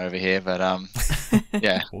has one over here, but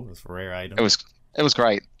yeah. Ooh, it's a rare item. It was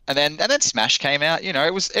great, and then Smash came out. You know, I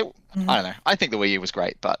don't know. I think the Wii U was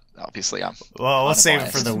great, but obviously Well, we'll save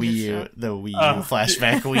it for the Wii U. The Wii U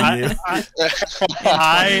flashback Wii U.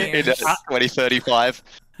 In 2035.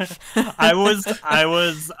 I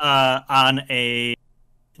was on a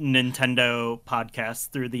Nintendo podcast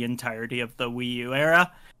through the entirety of the Wii U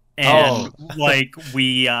era, and like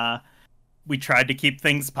we tried to keep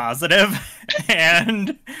things positive,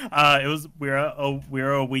 and we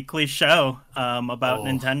were a weekly show about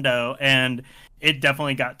Nintendo, and it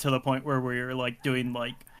definitely got to the point where we were like doing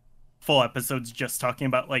like full episodes just talking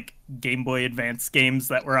about like Game Boy Advance games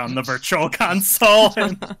that were on the Virtual Console,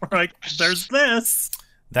 and we're like, there's this.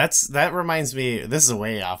 That reminds me, this is a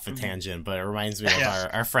way off a tangent, but it reminds me of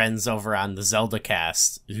our friends over on the Zelda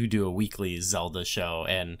Cast who do a weekly Zelda show,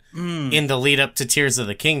 and in the lead up to Tears of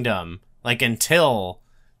the Kingdom, like until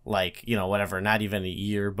like, you know, whatever, not even a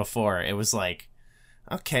year before, it was like,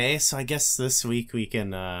 okay, so I guess this week we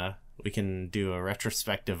can do a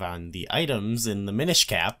retrospective on the items in the Minish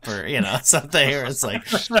Cap, or, you know, something, or it's like,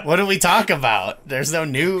 what do we talk about? There's no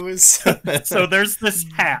news. So there's this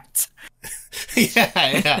hat.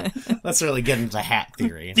 Yeah. Let's really get into the hat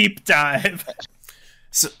theory. Deep dive.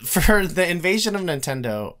 So for the invasion of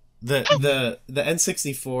Nintendo, the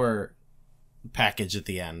N64 package at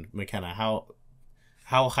the end, McKenna, how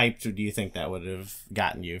hyped do you think that would have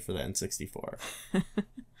gotten you for the N64?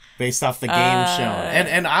 Based off the game shown.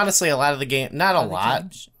 And honestly, a lot of the game, not a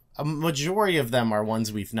lot, a majority of them are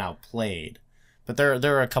ones we've now played. But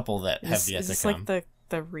there are a couple that have yet to come. Like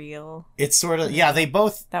the real... It's sort of... Yeah, they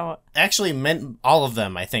both... Actually, meant all of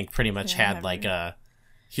them, I think, pretty much had like a...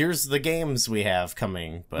 Here's the games we have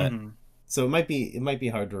coming, but... So it might be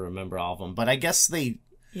hard to remember all of them, but I guess they...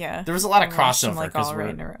 Yeah. There was a lot of crossover, because right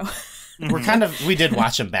in a row. We're kind of... We did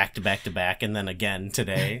watch them back to back to back, and then again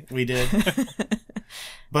today we did.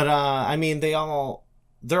 But, I mean, they're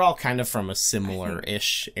all kind of from a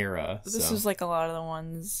similar-ish era. This was like a lot of the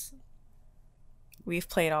ones we've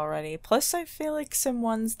played already. Plus, I feel like some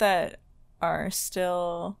ones that are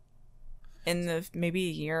still in the maybe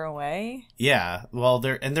a year away. Yeah, well,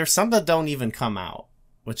 there's some that don't even come out,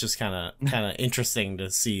 which is kind of interesting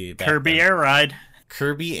to see. Kirby Air Ride.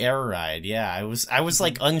 Kirby Air Ride, yeah. I was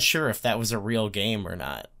like unsure if that was a real game or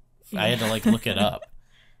not. I had to like look it up.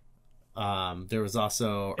 There was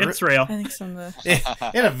also... It's real. I think some of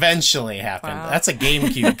the... It eventually happened. Wow. That's a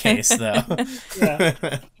GameCube case, though.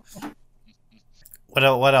 Yeah.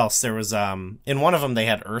 What else? There was, in one of them they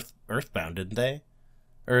had Earthbound, didn't they?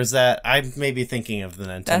 Or is that... I may be thinking of the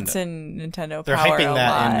Nintendo. That's in Nintendo Power. They're hyping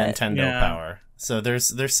that in Nintendo Power. So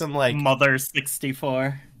there's some, like... Mother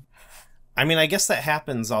 64. I mean, I guess that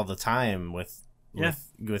happens all the time with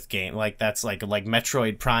game. Like, that's like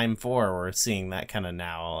Metroid Prime 4, we're seeing that kind of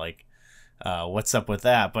now, like... what's up with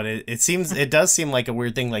that? But it does seem like a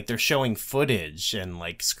weird thing. Like, they're showing footage and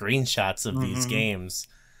like screenshots of these games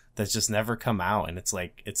that just never come out, and it's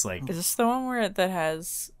like is this the one that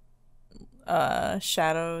has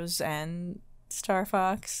Shadows and Star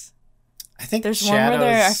Fox? I think there's one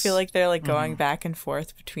where I feel like they're like going back and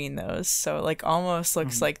forth between those, so it like almost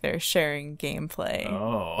looks like they're sharing gameplay.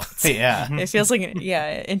 Oh, yeah. It feels like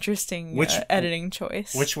interesting editing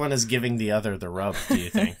choice. Which one is giving the other the rub, do you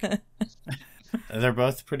think? They're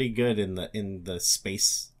both pretty good in the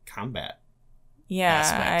space combat. Yeah,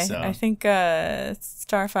 aspect, so. I think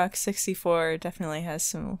Star Fox 64 definitely has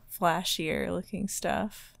some flashier looking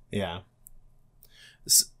stuff. Yeah.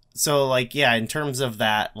 So like, yeah, in terms of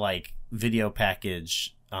that like video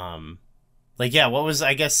package, like, yeah, what was,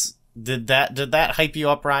 I guess, did that hype you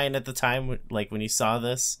up, Ryan, at the time, like when you saw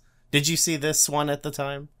this? Did you see this one at the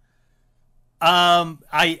time?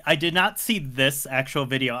 I did not see this actual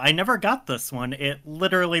video. I never got this one. It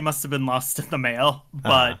literally must have been lost in the mail.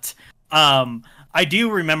 But I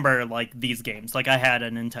do remember like these games. Like I had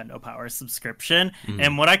a Nintendo Power subscription,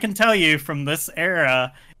 and what I can tell you from this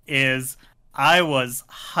era is I was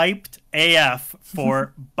hyped AF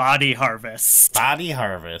for Body Harvest. Body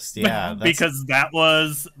Harvest, yeah, because that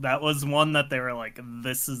was one that they were like,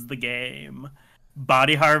 this is the game.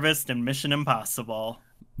 Body Harvest and Mission Impossible.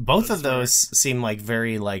 Both of those seem like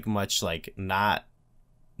very like much like not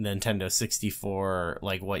Nintendo 64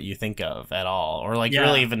 like what you think of at all, or like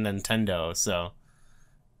really even Nintendo. So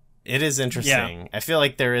it is interesting. I feel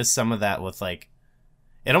like there is some of that with like,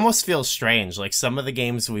 it almost feels strange. Like some of the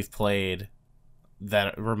games we've played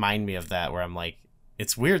that remind me of that, where I'm like,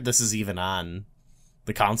 it's weird this is even on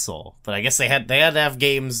the console. But I guess they had to have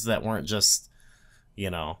games that weren't just, you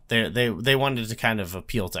know, they wanted to kind of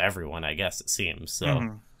appeal to everyone, I guess it seems.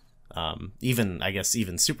 So even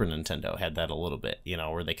Super Nintendo had that a little bit, you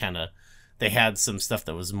know, where they had some stuff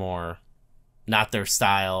that was more not their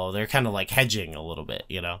style. They're kind of like hedging a little bit,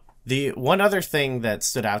 you know. The one other thing that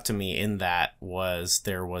stood out to me in that was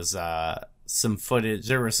there was some footage.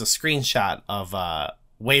 There was a screenshot of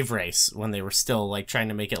Wave Race when they were still like trying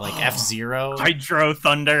to make it like F-Zero. Hydro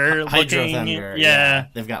Thunder. Yeah.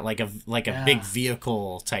 They've got like a big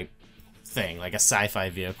vehicle type thing, like a sci-fi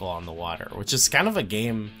vehicle on the water, which is kind of a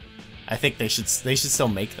game. I think they should still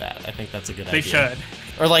make that. I think that's a good idea. They should.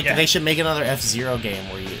 Or like they should make another F-Zero game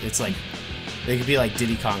where it's like they could be like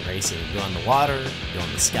Diddy Kong Racing. Go on the water, go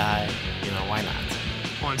in the sky. You know, why not?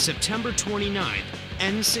 On September 29th,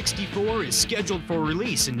 N64 is scheduled for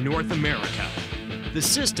release in North America. The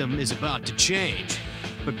system is about to change.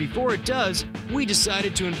 But before it does, we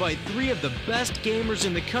decided to invite 3 of the best gamers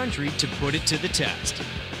in the country to put it to the test.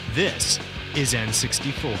 This is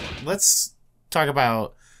N64. Let's talk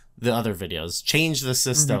about the other videos. Change the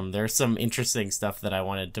system. There's some interesting stuff that I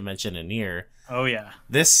wanted to mention in here. Oh yeah.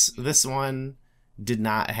 This one did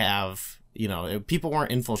not have, you know, people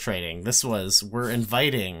weren't infiltrating. This was, we're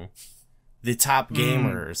inviting the top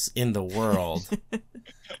gamers in the world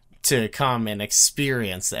to come and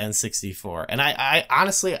experience the N64. And I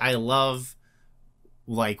honestly, I love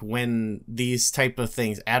like when these type of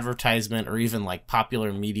things, advertisement or even like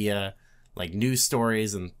popular media, like news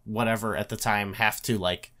stories and whatever at the time, have to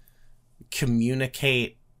like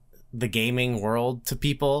communicate the gaming world to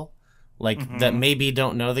people like that maybe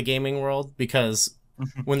don't know the gaming world, because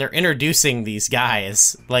when they're introducing these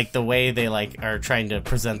guys, like the way they like are trying to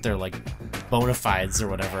present their like bona fides or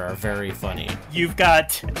whatever are very funny. You've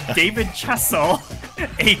got David Chessel,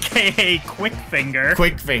 aka Quickfinger,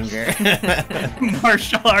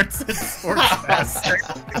 martial arts and sports master.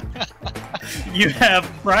 You have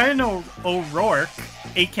Brian O'Rourke,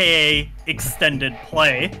 aka Extended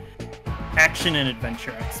Play, action and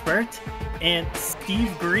adventure expert, and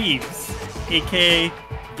Steve Greaves, aka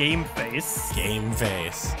Game Face.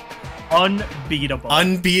 Unbeatable.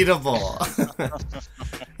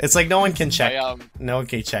 It's like no one can check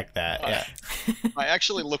that. Yeah. I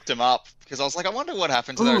actually looked them up because I was like, I wonder what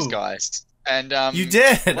happened to those guys. And you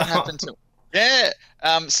did. What happened to? Yeah.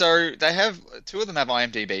 So they have 2 of them have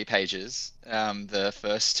IMDb pages. The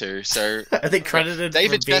first 2. So are they credited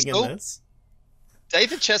David for being Chessel, in this?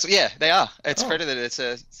 David Chessel, yeah, they are. It's credited.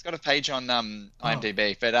 It's got a page on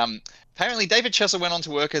IMDb. But apparently David Chessel went on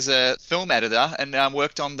to work as a film editor and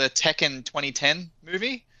worked on the Tekken 2010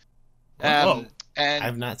 movie. And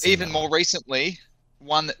I've not seen even more recently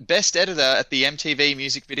won Best Editor at the MTV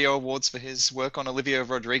Music Video Awards for his work on Olivia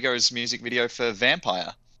Rodrigo's music video for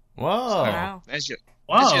Vampire. Whoa! So, Wow. There's your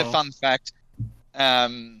fun fact.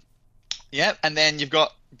 Yeah, and then you've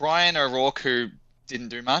got Brian O'Rourke, who didn't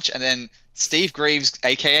do much, and then Steve Greaves,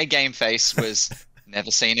 aka Game Face, was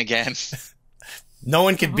never seen again. No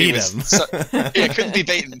one could beat him. Couldn't be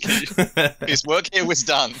beaten. His work here was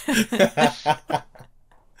done.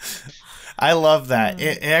 I love that.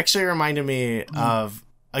 It actually reminded me of,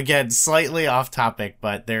 again, slightly off topic,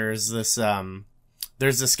 but there's this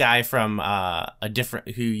guy from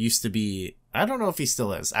who used to be, I don't know if he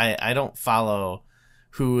still is. I don't follow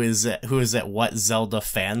who is at what Zelda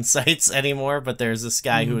fan sites anymore, but there's this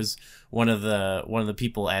guy who is one of the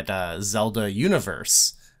people at Zelda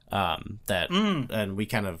Universe and we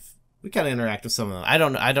kind of interact with some of them.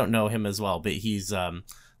 I don't know him as well, but he's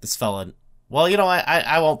this fella. Well, you know,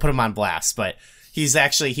 I won't put him on blast, but he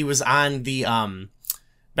was on the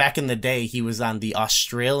back in the day, he was on the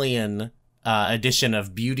Australian edition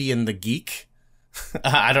of Beauty and the Geek.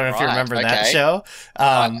 I don't know if you remember that okay. show.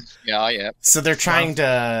 Yeah. So they're trying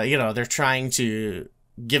to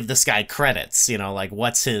give this guy credits, like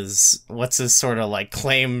what's his sort of like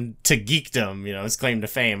claim to geekdom, his claim to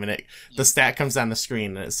fame. And the stat comes on the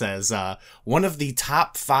screen and it says, one of the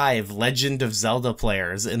top 5 Legend of Zelda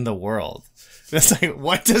players in the world. It's like,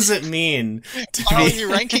 what does it mean to How are you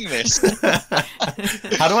ranking this?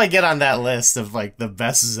 How do I get on that list of like the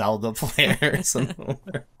best Zelda players in the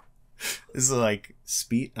world? Is it like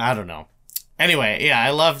speed? I don't know. Anyway, yeah,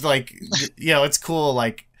 I loved like, it's cool.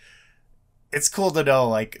 Like, it's cool to know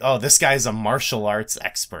like, oh, this guy's a martial arts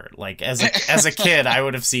expert. Like as a kid, I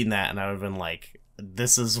would have seen that and I would have been like,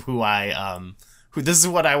 this is this is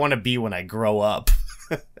what I want to be when I grow up.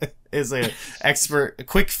 Is an expert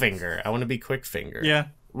quick finger. I want to be quick finger. Yeah.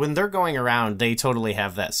 When they're going around, they totally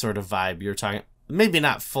have that sort of vibe you're talking. Maybe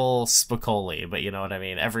not full Spicoli, but you know what I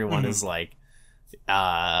mean. Everyone is like,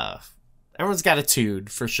 everyone's got a tude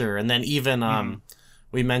for sure. And then even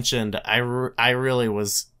we mentioned I really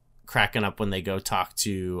was cracking up when they go talk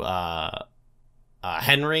to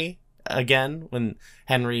Henry again. When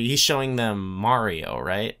Henry, he's showing them Mario,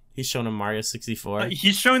 right? He's showing them Mario 64.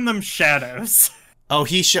 He's showing them Shadows. Oh,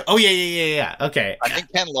 yeah. Okay. I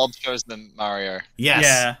think Ken Lobb shows them Mario. Yes.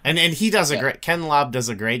 Yeah. And he does Ken Lobb does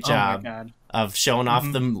a great job of showing off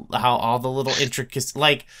how all the little intricacies,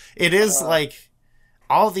 like it is like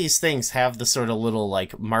all these things have the sort of little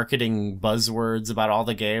like marketing buzzwords about all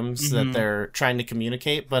the games that they're trying to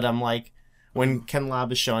communicate. But I'm like, when Ken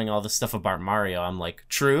Lobb is showing all the stuff about Mario, I'm like,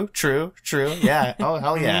 true. Yeah. Oh,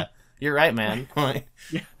 hell yeah. You're right, man.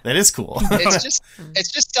 That is cool.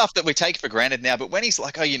 It's just stuff that we take for granted now. But when he's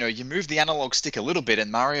like, oh, you move the analog stick a little bit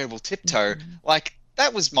and Mario will tiptoe, like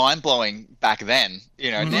that was mind blowing back then.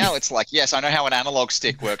 Now it's like, yes, I know how an analog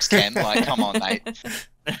stick works, Ken. Like, come on, mate.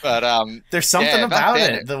 But there's something about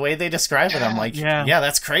it. The way they describe it, I'm like, yeah,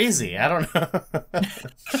 that's crazy. I don't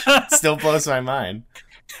know. Still blows my mind.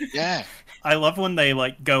 Yeah. I love when they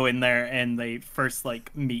like go in there and they first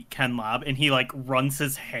like meet Ken Lobb and he like runs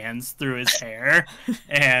his hands through his hair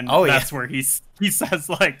and that's where he says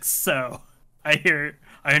like, so I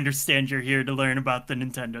understand you're here to learn about the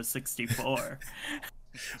Nintendo 64.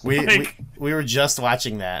 we were just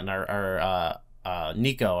watching that and our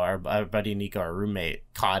Nico, our buddy Nico, our roommate,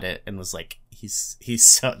 caught it and was like, he's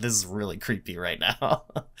so, this is really creepy right now.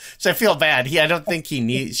 So I feel bad. I don't think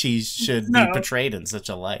she should be portrayed in such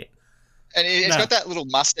a light. And it's got that little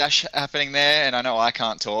mustache happening there, and I know I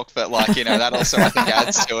can't talk, but like, that also I think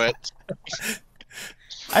adds to it.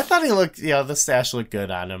 I thought he looked, the stash looked good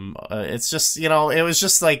on him. It's just, it was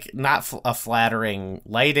just like not a flattering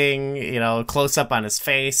lighting, close up on his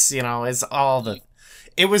face, it's all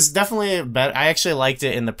it was definitely better. I actually liked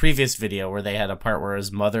it in the previous video where they had a part where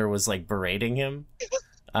his mother was like berating him.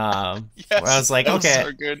 Where I was like, okay,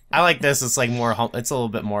 so good. I like this. It's like more, it's a little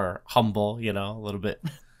bit more humble, a little bit.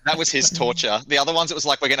 That was his torture. The other ones, it was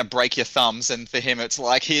like, we're going to break your thumbs. And for him, it's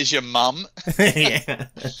like, here's your mum. Yeah.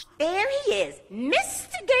 There he is,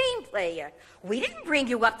 Mr. Game Player. We didn't bring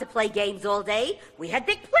you up to play games all day. We had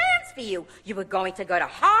big plans for you. You were going to go to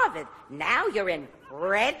Harvard. Now you're in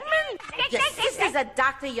Redmond. Your sister's a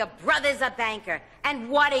doctor, your brother's a banker. And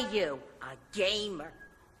what are you? A gamer.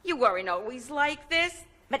 You weren't always like this.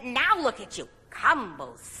 But now look at you.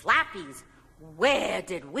 Combos, slappies. Where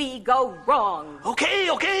did we go wrong? Okay,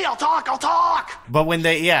 I'll talk. But when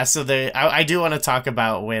I do want to talk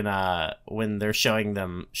about when they're showing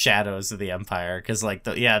them Shadows of the Empire, because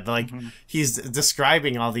he's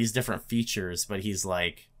describing all these different features, but he's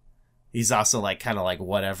also like kind of like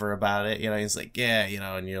whatever about it, he's like, yeah,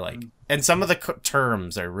 and you're like, and some of the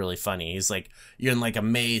terms are really funny. He's like, you're in like a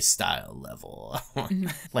maze style level,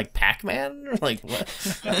 like Pac-Man, like what?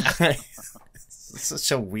 It's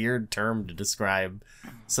such a weird term to describe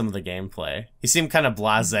some of the gameplay. He seemed kind of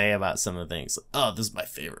blasé about some of the things. Oh, this is my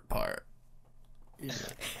favorite part. Yeah.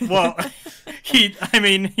 Well, he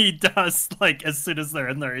does, like, as soon as they're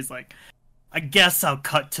in there, he's like, I guess I'll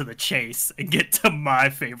cut to the chase and get to my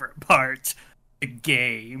favorite part, the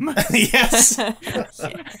game. Yes.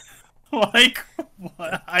 Like,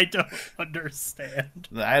 what? I don't understand.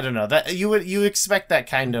 I don't know. That you expect that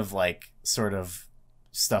kind of, like, sort of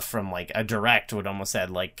stuff from like a direct would almost add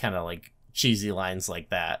like kind of like cheesy lines like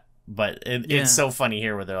that, but it's so funny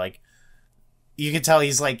here where they're like, you can tell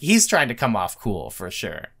he's trying to come off cool for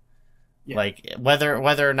sure. Like whether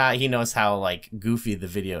or not he knows how like goofy the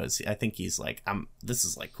video is, I think he's like, this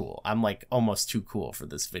is like cool. I'm like almost too cool for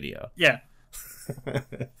this video. Yeah.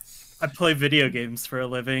 I play video games for a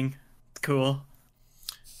living. It's cool.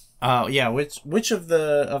 Yeah. Which of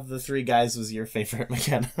the 3 guys was your favorite,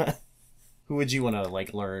 McKenna? Who would you want to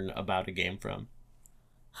like learn about a game from?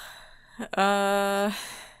 Let's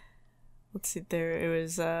see. There it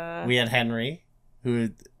was. We had Henry, who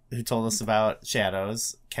told us about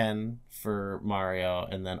Shadows, Ken for Mario,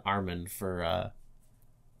 and then Armin for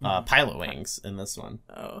Pilot Wings in this one.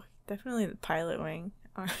 Oh, definitely the Pilot Wing.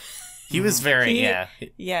 He was very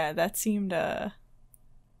Yeah, that seemed. I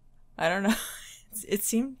don't know.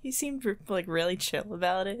 He seemed like really chill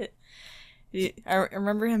about it. I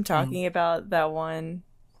remember him talking about that one,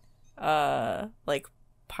 like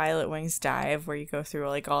Pilot Wings dive where you go through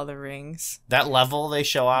like all the rings. That level they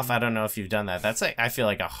show off. I don't know if you've done that. That's like I feel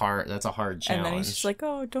like that's a hard challenge. And then he's just like,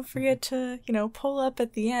 "Oh, don't forget to pull up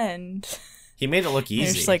at the end." He made it look easy.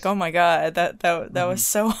 It's just like, oh my god, that was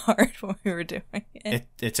so hard when we were doing it.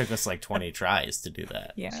 It took us like 20 tries to do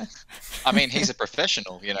that. Yeah. I mean, he's a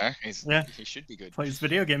professional, He should be good. Plays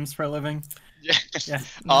video games for a living. Yeah.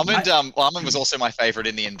 Armand was also my favorite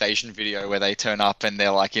in the invasion video where they turn up and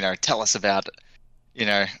they're like, tell us about,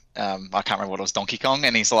 I can't remember what it was, Donkey Kong,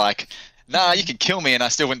 and he's like, "Nah, you can kill me and I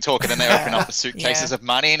still wouldn't talk." And then they open up the suitcases of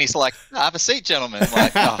money and he's like, "Have a seat, gentlemen."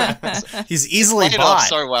 Like, he's easily bought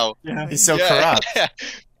so well. Yeah. He's so corrupt. Yeah.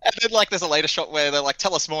 And then like there's a later shot where they're like,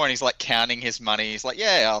 "Tell us more," and he's like counting his money. He's like,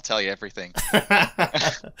 "Yeah, I'll tell you everything."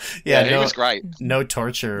 He was great. No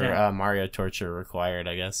torture, Mario torture required,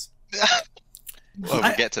 I guess. Well,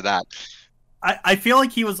 we'll get to that. I feel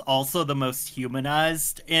like he was also the most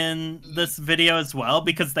humanized in this video as well,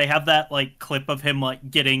 because they have that like clip of him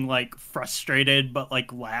like getting like frustrated but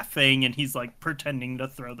like laughing, and he's like pretending to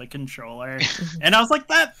throw the controller. And I was like,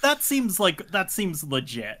 that seems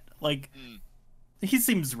legit. Like he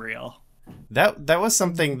seems real. That was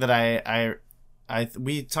something that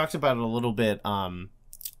we talked about it a little bit,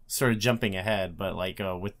 sort of jumping ahead, but like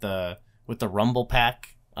with the Rumble Pack.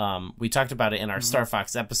 We talked about it in our Star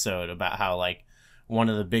Fox episode about how like one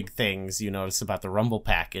of the big things you notice about the Rumble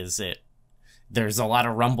Pack is there's a lot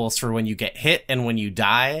of rumbles for when you get hit and when you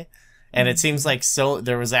die, and it seems like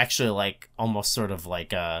there was actually like almost sort of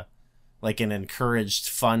like an encouraged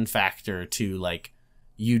fun factor to like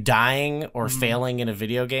you dying or failing in a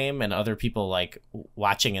video game and other people like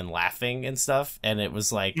watching and laughing and stuff, and it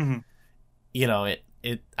was like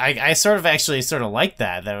I sort of like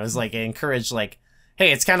that it was like it encouraged like,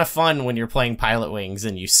 hey, it's kind of fun when you're playing Pilot Wings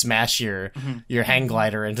and you smash your hang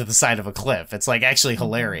glider into the side of a cliff. It's like actually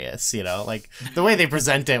hilarious, like the way they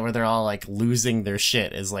present it where they're all like losing their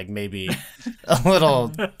shit is like maybe a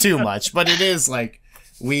little too much, but it is like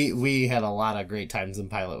we had a lot of great times in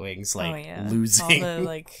Pilot Wings, like losing all the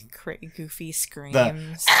like goofy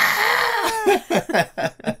screams.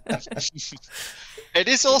 It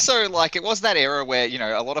is also like it was that era where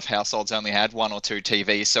a lot of households only had one or two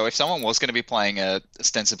TVs, so if someone was going to be playing a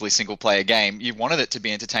ostensibly single player game, you wanted it to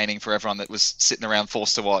be entertaining for everyone that was sitting around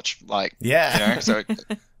forced to watch. Like so.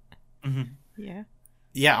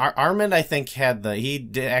 Yeah, Armin I think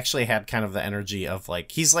actually had kind of the energy of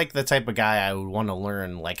like he's like the type of guy I would want to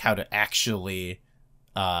learn like how to actually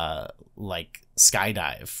like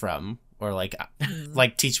skydive from, or like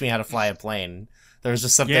teach me how to fly a plane. There was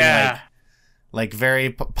just something like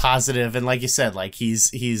very positive, and like you said, like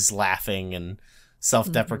he's laughing and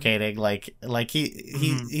self-deprecating, like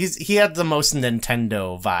he had the most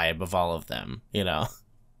Nintendo vibe of all of them,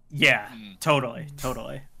 Yeah, totally.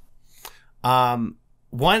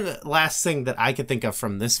 One last thing that I could think of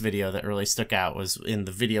from this video that really stuck out was in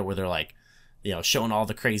the video where they're like, showing all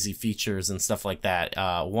the crazy features and stuff like that.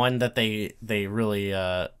 One that they really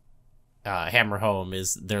hammer home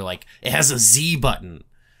is they're like, it has a Z button,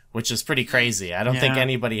 which is pretty crazy. I don't think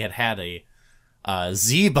anybody had a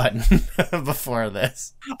Z button before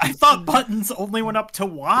this. I thought buttons only went up to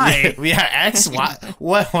Y. Yeah, X, Y.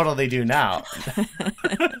 What do they do now?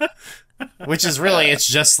 Which is really, it's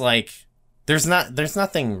just like, there's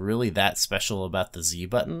nothing really that special about the Z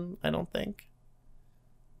button, I don't think.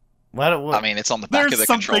 I mean, it's on the back of the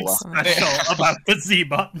controller. There's something special about the Z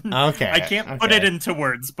button. Okay. I can't put it into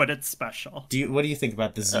words, but it's special. What do you think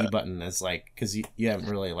about the Z button as like, because you haven't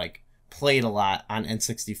really like played a lot on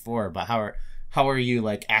N64, but how are you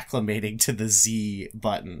like acclimating to the Z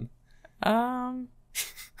button?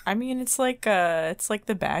 I mean, it's like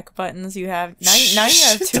the back buttons you have now. Now you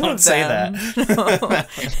have two Don't of say them.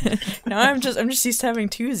 That. No, I'm just used to having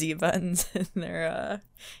two Z buttons, and they're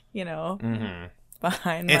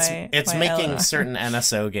behind it's my making LR. certain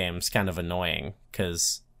NSO games kind of annoying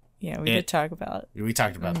because we did talk about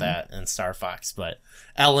that in Star Fox, but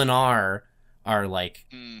L and R are like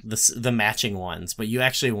the matching ones, but you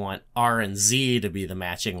actually want R and Z to be the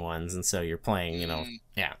matching ones, and so you're playing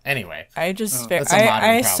anyway, I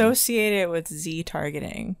I associate it with Z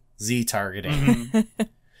targeting.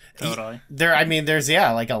 Totally. There's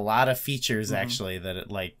like a lot of features actually that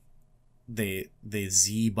it like the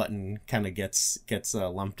Z button kind of gets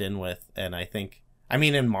lumped in with, and I think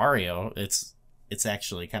in Mario it's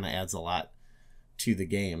actually kind of adds a lot to the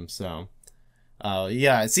game. So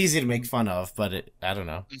it's easy to make fun of, but I don't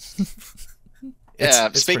know.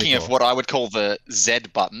 It's speaking of what I would call the Z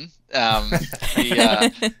button, there's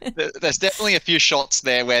definitely a few shots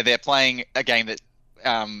there where they're playing a game that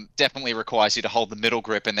definitely requires you to hold the middle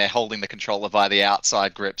grip, and they're holding the controller via the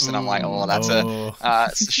outside grips, and I'm like,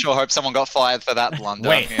 sure hope someone got fired for that blunder.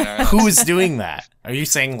 Wait, who's doing that? Are you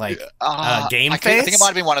saying like Game Face? I think it might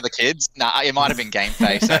have been one of the kids. Nah, it might have been Game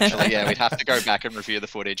Face, actually. Yeah, we'd have to go back and review the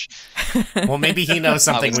footage. Well, maybe he knows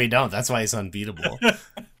something we don't. That's why he's unbeatable.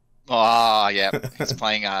 Oh, yeah. He's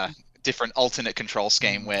playing a different alternate control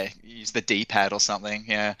scheme where you use the D-pad or something.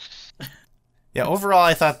 Yeah. Yeah, overall,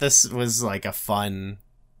 I thought this was like a fun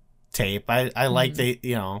tape. I like they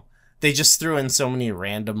just threw in so many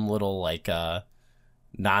random little like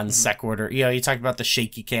non sequitur. You talked about the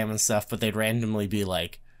shaky cam and stuff, but they'd randomly be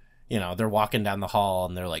like, they're walking down the hall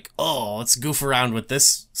and they're like, oh, let's goof around with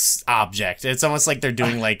this object. It's almost like they're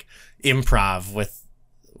doing like improv with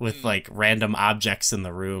like random objects in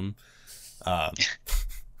the room. I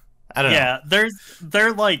don't know. Yeah,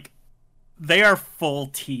 they're like, they are full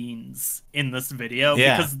teens in this video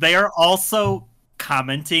because they are also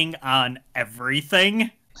commenting on everything.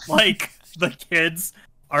 Like, the kids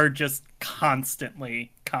are just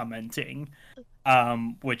constantly commenting,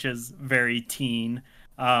 which is very teen.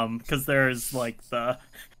 Because there's like the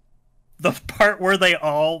part where they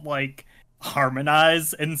all like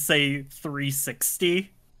harmonize and say 360.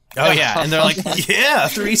 Oh yeah, and they're like, yeah,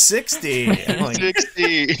 360.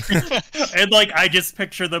 360. And like I just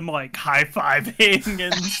picture them like high-fiving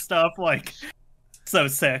and stuff, like so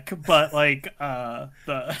sick. But like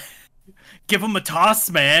the give him a toss,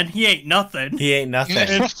 man. He ain't nothing.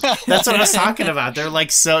 That's what I was talking about. They're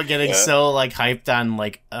like getting so like hyped on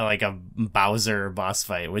like a Bowser boss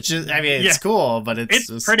fight, which is it's cool, but it's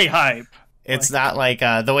just pretty hype. It's not like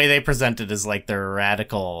the way they present it is like they're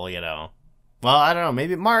radical, Well, I don't know.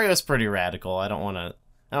 Maybe Mario's pretty radical. I don't want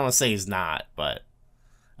to say he's not, but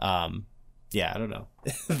I don't know.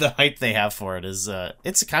 The hype they have for it is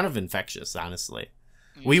it's kind of infectious, honestly.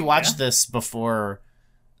 We watched this before,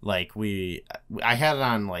 like I had it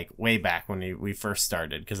on like way back when we first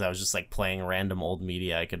started because I was just like playing random old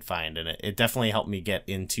media I could find, and it definitely helped me get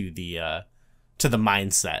into the to the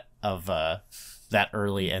mindset of that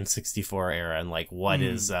early N64 era and like what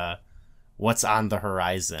is what's on the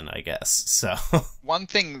horizon, I guess. So one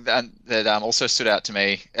thing that also stood out to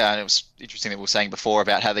me, and it was interesting that we were saying before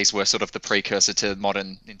about how these were sort of the precursor to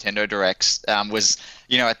modern Nintendo Directs, was,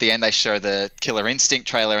 at the end they show the Killer Instinct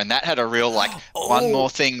trailer, and that had a real like one more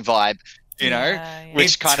thing vibe,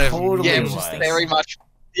 which kind of very much.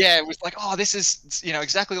 Yeah, it was like, oh, this is,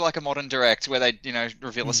 exactly like a modern Direct where they,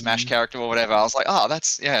 reveal a Smash character or whatever. I was like, oh,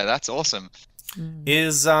 that's awesome.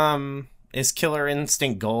 Is Killer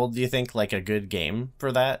Instinct Gold, do you think, like a good game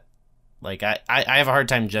for that? Like, I have a hard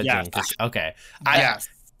time judging.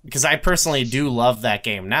 Because I personally do love that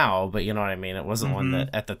game now, but you know what I mean? It wasn't one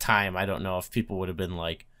that, at the time, I don't know if people would have been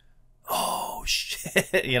like, oh, shit,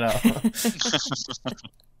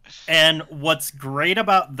 And what's great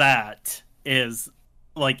about that is,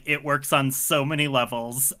 like, it works on so many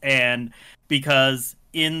levels, and because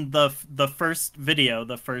in the first video,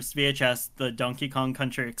 the first VHS, the Donkey Kong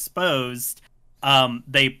Country Exposed,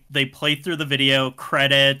 they play through the video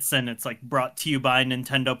credits, and it's like brought to you by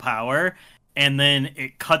Nintendo Power, and then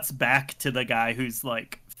it cuts back to the guy who's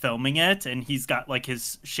like filming it, and he's got like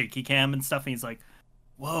his shaky cam and stuff, and he's like,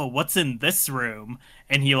 whoa, what's in this room?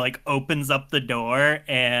 And he like opens up the door,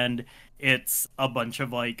 and it's a bunch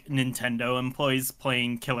of like Nintendo employees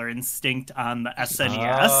playing Killer Instinct on the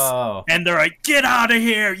SNES. Oh. And they're like, get out of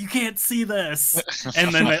here, you can't see this.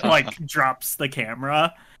 And then it like drops the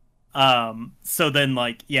camera. So then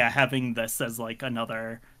like, having this as like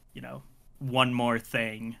another, one more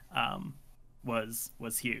thing was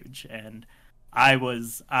huge. And I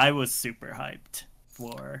was super hyped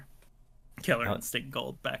for Killer Instinct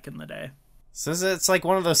Gold back in the day. So it's like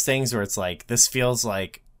one of those things where it's like, this feels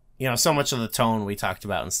like, so much of the tone we talked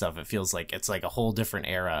about and stuff, it feels like it's like a whole different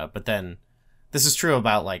era. But then this is true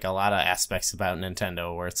about like a lot of aspects about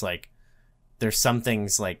Nintendo where it's like there's some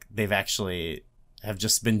things like they've actually have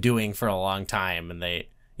just been doing for a long time, and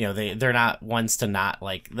they're not ones to not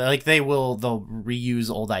they'll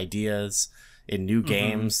reuse old ideas in new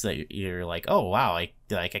games that you're like, oh wow,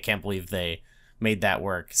 I can't believe they made that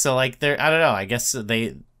work. So like I don't know, I guess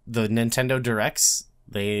the Nintendo Directs,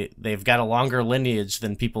 they've got a longer lineage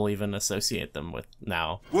than people even associate them with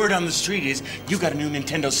now. Word on the street is you got a new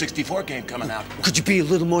Nintendo 64 game coming out. Could you be a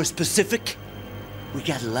little more specific? We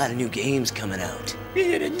got a lot of new games coming out.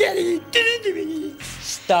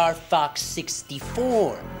 Star Fox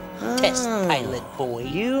 64. Test pilot boy.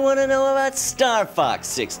 You want to know about Star Fox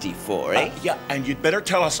 64, eh? Yeah, and you'd better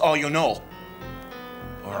tell us all you know.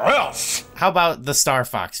 Or else. How about the Star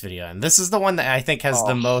Fox video? And this is the one that I think has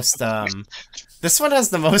the most this one has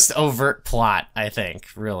the most overt plot, I think,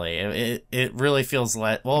 really. It really feels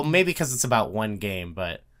like, well, maybe because it's about one game,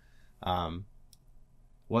 but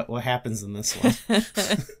what happens in this one?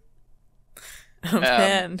 Oh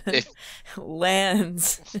man,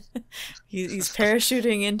 lands. He's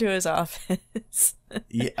parachuting into his office.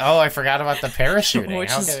 Yeah, oh, I forgot about the parachuting, which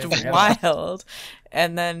is wild.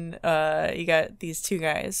 And then you got these two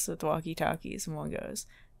guys with walkie-talkies, and one goes,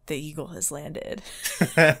 "The eagle has landed."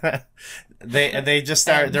 They just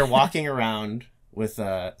start. They're walking around with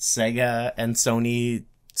Sega and Sony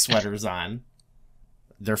sweaters on.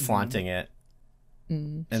 They're flaunting it.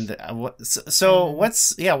 And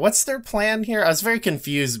what's their plan here? I was very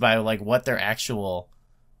confused by like what their actual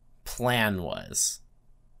plan was.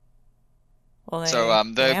 Well, so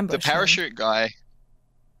the parachute guy,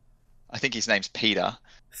 I think his name's Peter.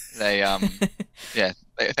 They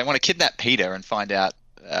they want to kidnap Peter and find out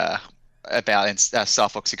about Star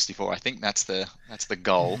Fox 64. I think that's the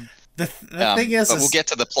goal. The thing is, but we'll get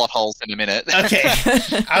to the plot holes in a minute. Okay,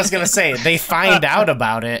 I was gonna say they find out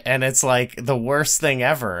about it, and it's like the worst thing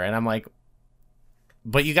ever. And I'm like,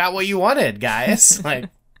 but you got what you wanted, guys. Like,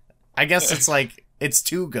 I guess it's like it's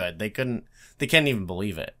too good. They can't even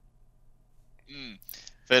believe it.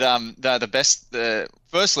 But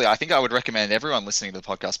firstly, I think I would recommend everyone listening to the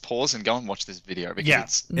podcast pause and go and watch this video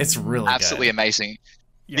because it's really absolutely good. amazing.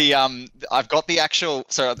 Yeah. I've got the actual.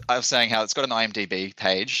 So I was saying how it's got an IMDb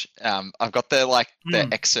page. I've got the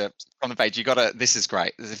excerpt from the page. This is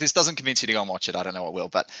great. If this doesn't convince you to go and watch it, I don't know what will.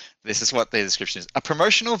 But this is what the description is: a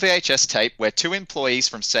promotional VHS tape where two employees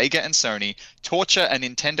from Sega and Sony torture a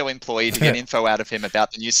Nintendo employee to get info out of him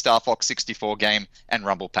about the new Star Fox 64 game and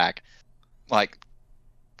Rumble Pack. Like,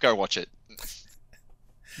 go watch it.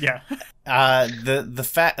 Yeah. The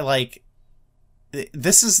fact, like,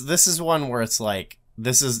 this is one where it's like.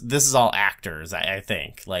 This is all actors, I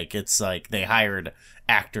think. Like, it's like they hired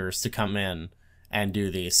actors to come in and do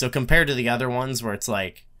these. So compared to the other ones where it's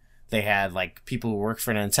like they had like people who work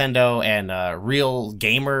for Nintendo and real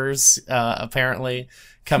gamers apparently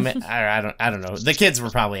come in. I don't know. The kids were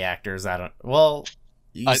probably actors. I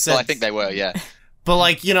think they were, yeah. But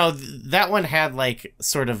like, you know, that one had like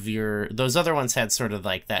sort of those other ones had sort of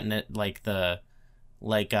like that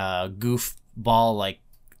goofball, like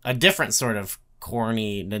a different sort of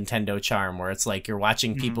corny Nintendo charm where it's like you're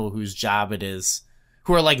watching people whose job it is,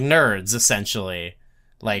 who are like nerds essentially,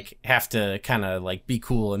 like have to kind of like be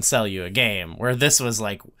cool and sell you a game, where this was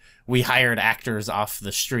like we hired actors off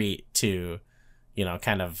the street to, you know,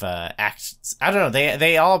 kind of act. I don't know,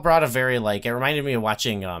 they all brought a very, like, it reminded me of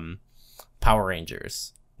watching Power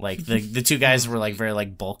Rangers. Like the two guys were like very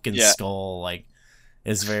like Bulk and Skull, like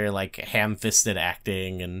is very like ham-fisted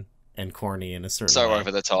acting and corny in a certain way. Over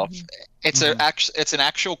the top. It's it's an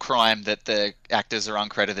actual crime that the actors are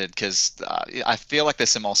uncredited because I feel like there's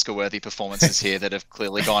some Oscar-worthy performances here that have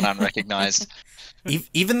clearly gone unrecognized.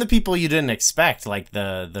 Even the people you didn't expect, like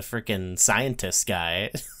the freaking scientist guy.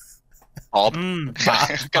 Bob. Got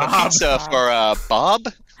a pizza for Bob.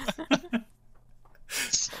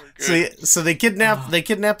 So they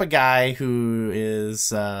kidnap a guy who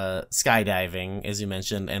is skydiving, as you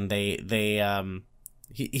mentioned, and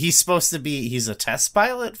he's supposed to be, he's a test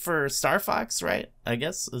pilot for Star Fox, right? I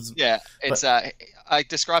guess. I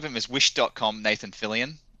describe him as Wish.com Nathan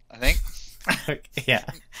Fillion, I think. Yeah.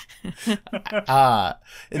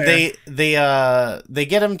 They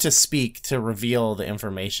get him to speak to reveal the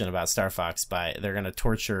information about Star Fox they're going to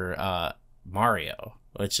torture Mario,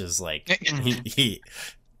 which is like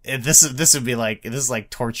this would be like, this is like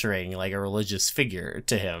torturing like a religious figure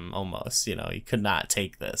to him almost, you know. He could not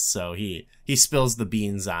take this, so he spills the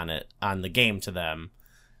beans on the game to them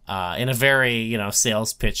in a very, you know,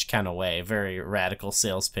 sales pitch kind of way, very radical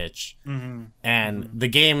sales pitch. And the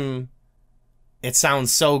game, it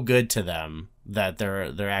sounds so good to them that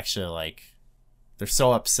they're actually like, they're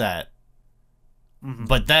so upset.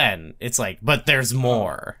 But then it's like, but there's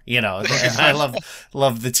more, you know. I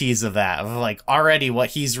love the tease of that. Of like, already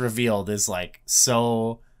what he's revealed is like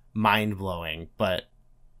so mind blowing, but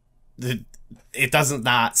it doesn't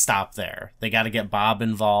not stop there. They got to get Bob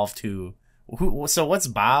involved. So what's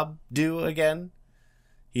Bob do again?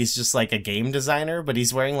 He's just like a game designer, but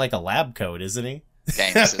he's wearing like a lab coat, isn't he?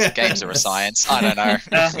 games are a science. I don't know.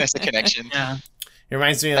 There's a connection. Yeah. It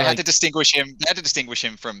reminds me of They had to distinguish him. They had to distinguish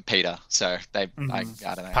him from Peter. So I don't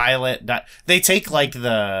know. pilot. They take like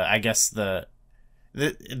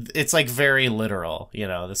it's like very literal. You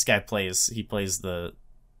know, this guy plays the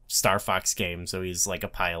Star Fox game, so he's like a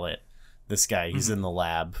pilot. This guy, he's in the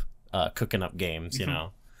lab cooking up games. You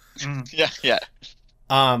know. Yeah.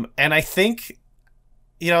 And I think,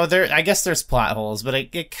 you know, I guess there's plot holes, but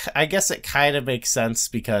I guess it kind of makes sense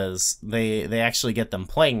because they actually get them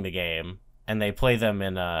playing the game, and they play them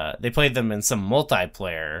in some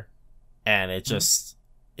multiplayer, and it just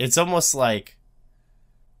it's almost like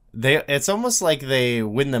they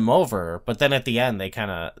win them over, but then at the end they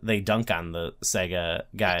dunk on the Sega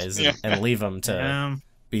guys and leave them to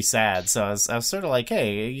be sad. So I was sort of like,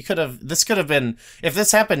 hey, this could have been, if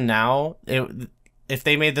this happened now, if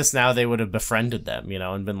they made this now, they would have befriended them, you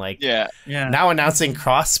know, and been like, now announcing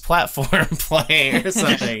cross-platform play or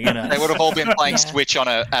something, you know. They would have all been playing Switch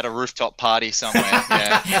at a rooftop party somewhere.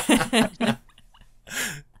 Yeah.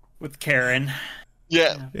 With Karen.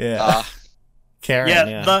 Yeah. Karen.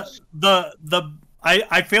 Yeah.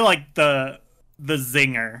 I feel like the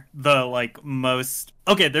zinger, the like most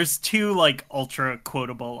okay. There's two like ultra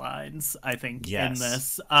quotable lines I think in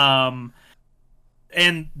this. And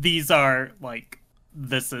these are like,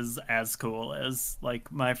 this is as cool as like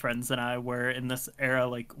my friends and I were in this era.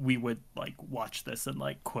 Like we would like watch this and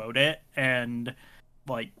like quote it, and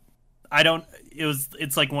like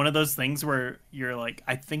it's like one of those things where you're like,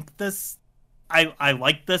 I think this, I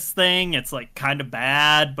like this thing. It's like kind of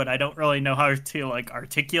bad, but I don't really know how to like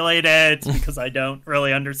articulate it because I don't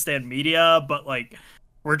really understand media, but like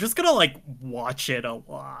we're just gonna like watch it a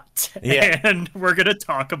lot, and we're gonna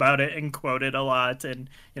talk about it and quote it a lot, and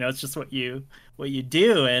you know, it's just what you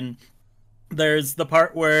do. And there's the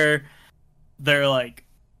part where they're like,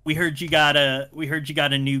 we heard you got a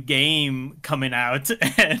new game coming out,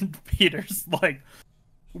 and Peter's like,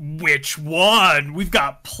 which one? We've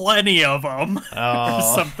got plenty of them, or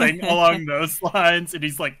something along those lines. And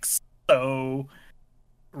he's like so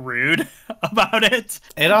rude about it.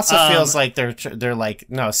 It also feels like they're like,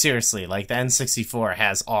 no, seriously, like the N64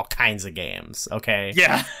 has all kinds of games. Okay,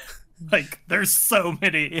 yeah, like there's so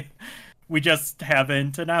many. We just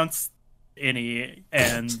haven't announced any,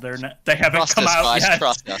 and they haven't come out yet.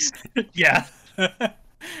 Trust us. Yeah,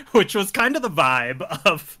 which was kind of the vibe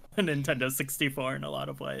of a Nintendo 64 in a lot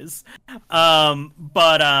of ways.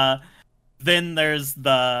 But then there's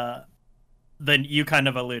then you kind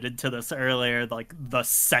of alluded to this earlier, like the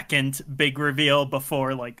second big reveal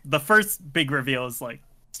before, like the first big reveal is like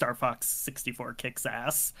Star Fox 64 kicks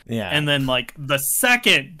ass. Yeah. And then like the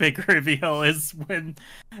second big reveal is when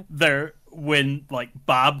like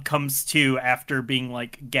Bob comes to after being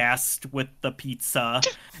like gassed with the pizza,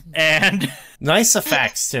 and nice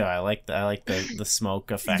effects too. I like the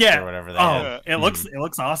smoke effect or whatever. It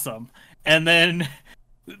looks awesome. And then,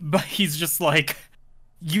 but he's just like,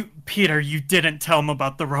 Peter, you didn't tell him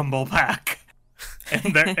about the Rumble Pack,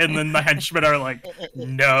 and then the henchmen are like,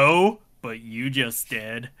 no, but you just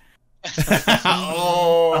did.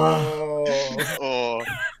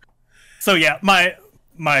 So yeah,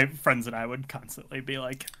 my friends and I would constantly be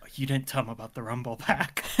like, you didn't tell him about the Rumble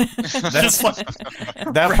Pack.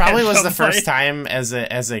 That probably was the first time as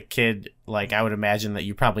a kid, like I would imagine that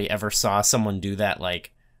you probably ever saw someone do that,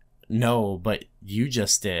 like, no, but you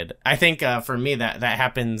just did. I think for me that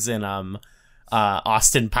happens in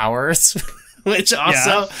Austin Powers, which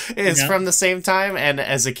also is from the same time. And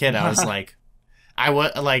as a kid, I was like, I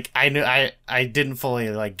didn't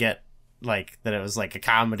fully like get like that it was like a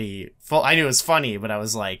comedy. I knew it was funny, but I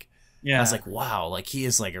was like, I was like, wow, like he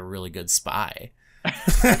is like a really good spy.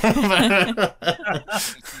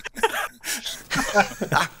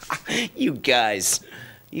 You guys,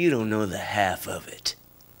 you don't know the half of it.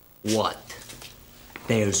 What?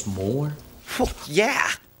 There's more? Well,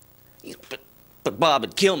 yeah. But Bob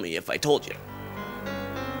would kill me if I told you.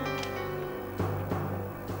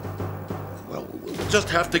 Well, we'll just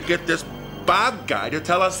have to get this Bob guy to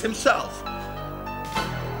tell us himself.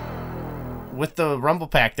 With the Rumble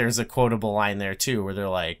Pack, there's a quotable line there too, where they're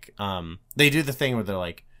like, they do the thing where they're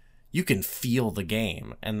like, you can feel the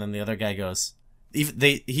game, and then the other guy goes,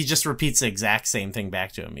 he just repeats the exact same thing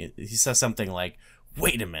back to him. He says something like,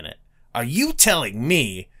 wait a minute, are you telling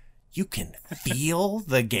me you can feel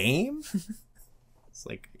the game? It's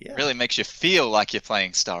like, yeah. It really makes you feel like you're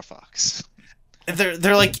playing Star Fox.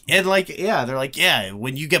 They're like, and like, yeah, they're like, yeah,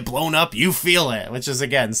 when you get blown up, you feel it, which is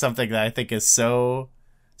again something that I think is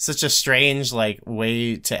such a strange like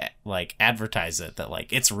way to like advertise it, that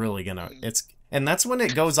like it's really gonna, and that's when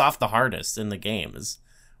it goes off the hardest in the game, is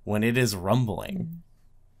when it is rumbling.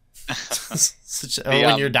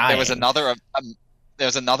 When you're dying. There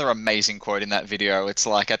was another amazing quote in that video. It's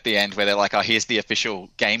like at the end where they're like, "Oh, here's the official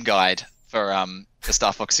game guide for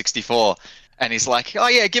Star Fox 64." And he's like, "Oh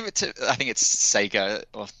yeah, give it to," I think it's Sega,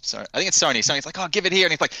 or sorry, I think it's Sony. Sony's like, "Oh, give it here,"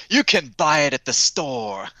 and he's like, "You can buy it at the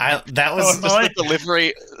store." That was just the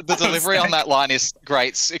delivery. The delivery on that line is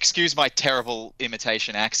great. Excuse my terrible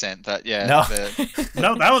imitation accent, but yeah. No,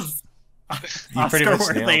 no, that was you pretty much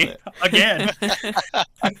nailed it again.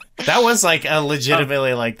 That was like a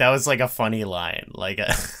legitimately like that was like a funny line. Like,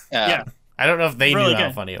 yeah. I don't know if they really knew how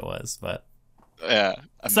good. funny it was, but yeah,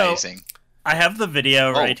 amazing. So, I have the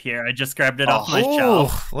video right here. I just grabbed it off my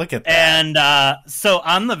shelf. Look at that. And so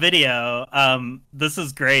on the video, this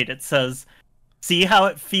is great. It says, "See how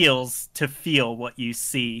it feels to feel what you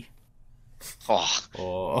see."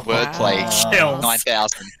 Wordplay. Chills.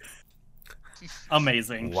 9,000.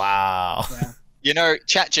 Amazing. Wow. Yeah. You know,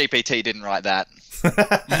 ChatGPT didn't write that.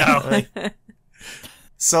 No.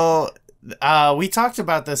 So, we talked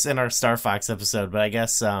about this in our Star Fox episode, but I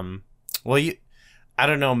guess, I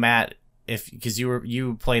don't know, Matt, because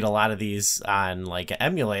you played a lot of these on like an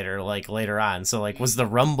emulator, like later on. So, like, was the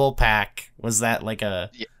Rumble Pack, was that like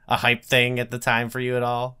a hype thing at the time for you at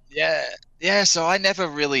all? Yeah. So I never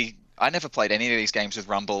played any of these games with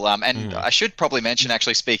Rumble. And I should probably mention,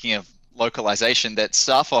 actually, speaking of localization, that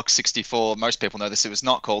Star Fox 64, most people know this, it was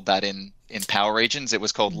not called that in Power Regions. It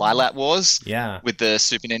was called Lilat Wars. Yeah. With the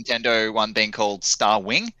Super Nintendo one being called Star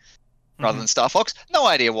Wing rather than Star Fox. No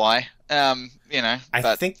idea why.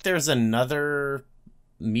 I think there's another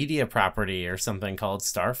media property or something called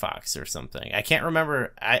Star Fox or something. I can't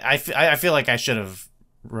remember. I feel like I should have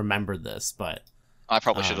remembered this, but I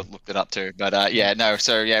probably should have looked it up too. But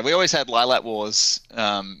So we always had Lilat Wars.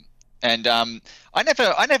 And I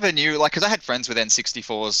never knew, like, because I had friends with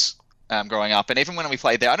N64s growing up, and even when we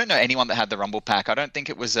played there, I don't know anyone that had the Rumble Pack. I don't think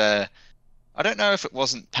it was I don't know if it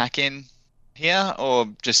wasn't pack-in here, or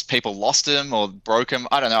just people lost them or broke them.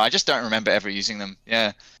 I don't know. I just don't remember ever using them.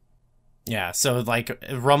 Yeah. Yeah. So like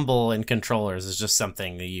Rumble and controllers is just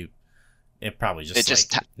something that it probably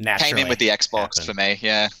just naturally came in with the Xbox happened. for me.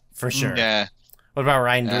 Yeah. For sure. Yeah. What about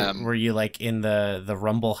Ryan? Were you like in the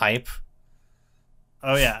Rumble hype?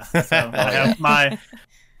 Oh yeah. So I have my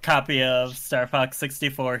copy of Star Fox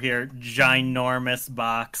 64 here, ginormous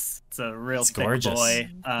box. It's a real thick gorgeous. Boy.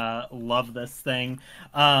 Love this thing.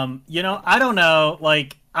 I don't know,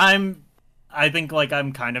 like I think like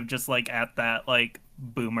I'm kind of just like at that like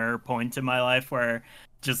boomer point in my life where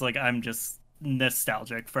just like I'm just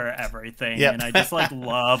nostalgic for everything. Yep. And I just like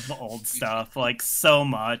love old stuff like so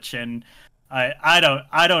much, and I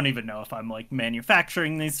don't even know if I'm like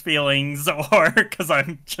manufacturing these feelings or because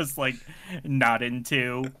I'm just like not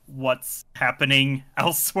into what's happening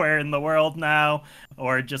elsewhere in the world now,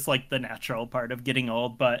 or just like the natural part of getting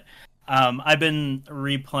old. But I've been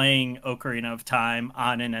replaying Ocarina of Time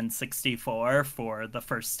on an N64 for the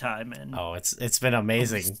first time in it's been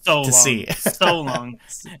amazing see so long.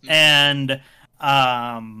 And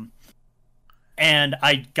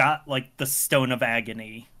I got like the Stone of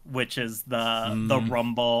Agony, which is the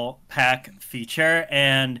Rumble Pack feature,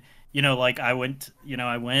 and I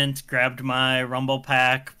went, grabbed my Rumble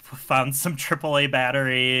Pack, found some AAA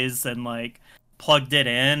batteries, and like plugged it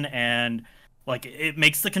in, and like it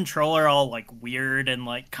makes the controller all like weird and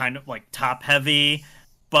like kind of like top heavy,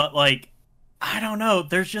 but like I don't know,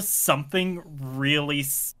 there's just something really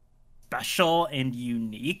special and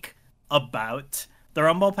unique about the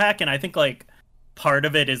Rumble Pack, and I think like part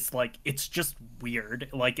of it is like it's just weird.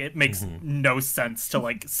 Like it makes no sense to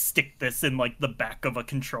like stick this in like the back of a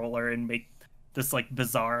controller and make this like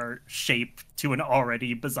bizarre shape to an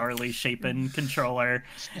already bizarrely shapen controller,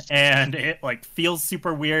 and it like feels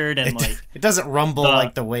super weird, and like it doesn't rumble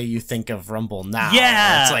like the way you think of Rumble now.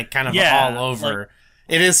 Yeah, it's like kind of all over. Like,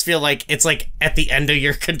 it is feel like it's like at the end of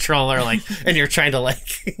your controller, like, and you're trying to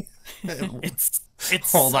like it's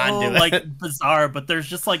hold so, on to it. Like bizarre, but there's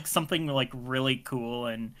just like something like really cool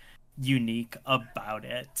and unique about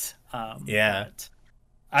it.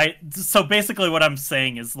 So basically what I'm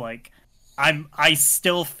saying is like I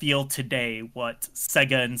still feel today what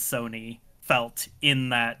Sega and Sony felt in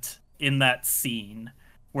that scene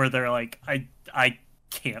where they're like, I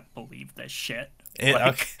can't believe this shit.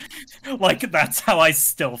 Like that's how I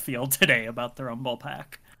still feel today about the Rumble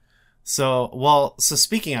Pack. So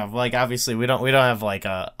speaking of, like, obviously we don't have like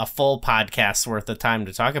a full podcast worth of time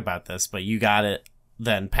to talk about this, but you got it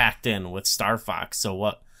then packed in with Star Fox. So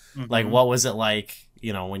what was it like,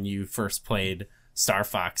 when you first played Star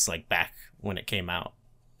Fox, like back when it came out?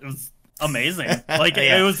 It was amazing. Like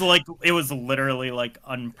Yeah. it was literally like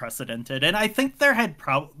unprecedented. And I think there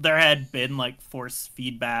had been like force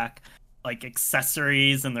feedback, like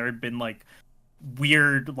accessories, and there had been like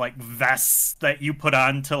weird like vests that you put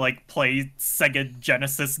on to like play Sega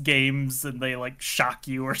Genesis games and they like shock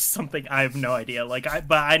you or something. I have no idea.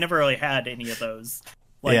 But I never really had any of those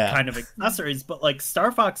like kind of accessories. But like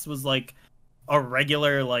Star Fox was like a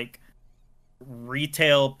regular like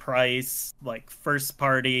retail price like first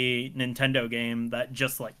party Nintendo game that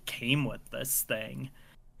just like came with this thing.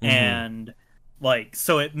 And like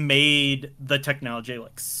so it made the technology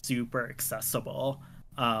like super accessible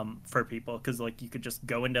for people, because like you could just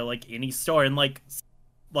go into like any store, and like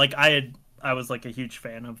I was like a huge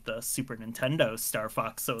fan of the Super Nintendo Star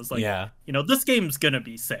Fox, so it was like you know, this game's gonna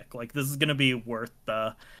be sick, like this is gonna be worth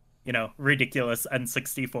the, you know, ridiculous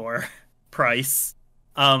N64 price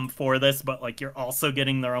for this, but like you're also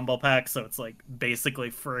getting the Rumble Pack, so it's like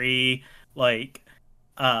basically free, like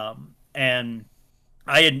and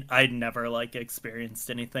I'd never like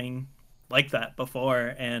experienced anything like that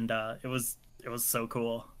before, and it was so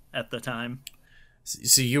cool at the time.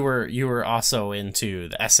 So you were also into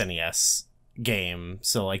the SNES game.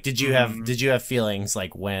 So like did you have feelings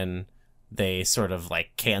like when they sort of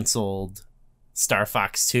like canceled Star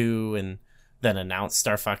Fox 2 and then announced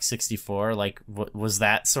Star Fox 64? Like was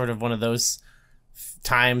that sort of one of those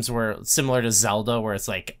times where, similar to Zelda, where it's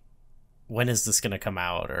like, when is this going to come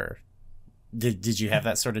out? Or did you have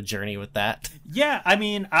that sort of journey with that? Yeah, I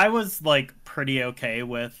mean, I was like pretty okay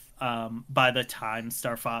with by the time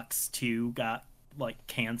Star Fox 2 got like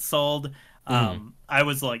canceled, I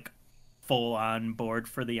was like full on board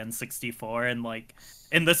for the N64, and like,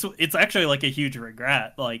 and this, it's actually like a huge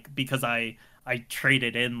regret, like, because I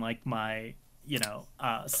traded in like my, you know,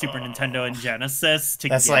 Super Nintendo and Genesis to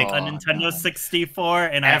get like a Nintendo 64,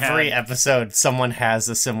 and every episode someone has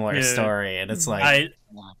a similar story, and it's like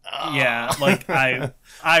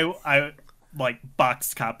I like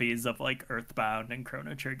boxed copies of like Earthbound and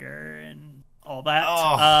Chrono Trigger and all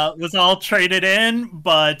that was all traded in,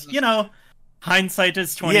 but you know, hindsight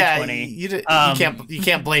is 2020. You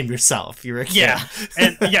can't blame yourself. You're a kid.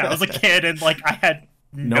 I was a kid, and like I had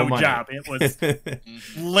no job. It was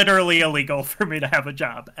literally illegal for me to have a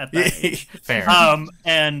job at that age. Fair.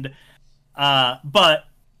 But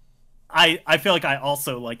I feel like I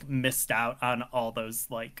also like missed out on all those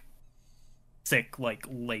like sick like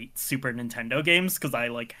late Super Nintendo games, because I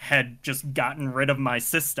like had just gotten rid of my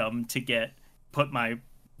system to put my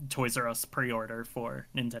Toys R Us pre-order for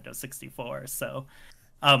Nintendo 64. So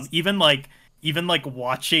even like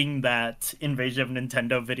watching that Invasion of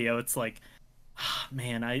Nintendo video, it's like,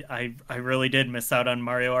 man, I really did miss out on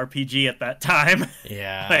Mario RPG at that time.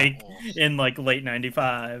 Yeah. Like in like late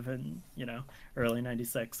 95 and, you know, early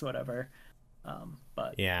 96, whatever.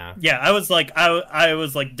 But yeah, I was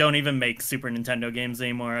like, don't even make Super Nintendo games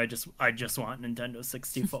anymore. I just want Nintendo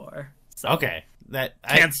 64. So okay.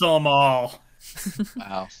 Cancel them all.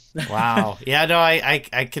 Wow. Yeah, no,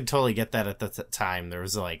 I could totally get that at the time. There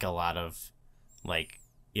was like a lot of like,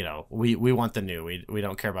 you know, we want the new, we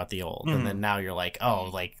don't care about the old. And then now you're like, oh,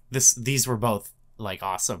 like these were both like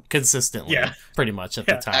awesome consistently, pretty much at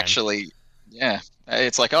the time. Actually, yeah,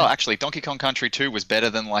 it's like, oh, actually Donkey Kong Country 2 was better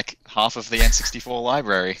than like half of the N64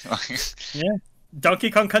 library. Yeah,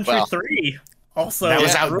 Donkey Kong Country 3 also, that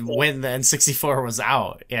was out when the N64 was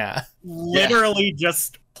out. Literally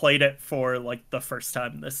just played it for like the first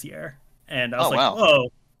time this year, and I was oh,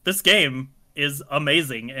 this game is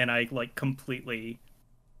amazing, and I like completely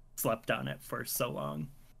slept on it for so long.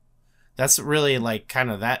 That's really like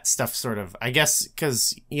kind of that stuff, sort of, I guess,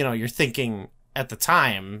 because, you know, you're thinking at the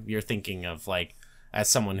time, you're thinking of like, as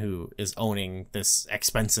someone who is owning this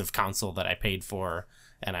expensive console that I paid for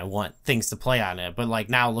and I want things to play on it, but like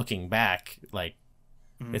now looking back, like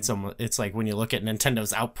it's like when you look at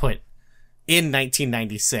Nintendo's output in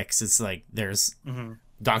 1996, it's like there's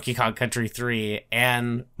Donkey Kong Country 3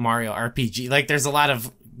 and Mario RPG. Like there's a lot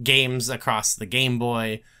of games across the Game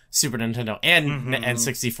Boy, Super Nintendo, and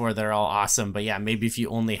N64 that are all awesome. But yeah, maybe if you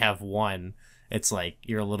only have one, it's like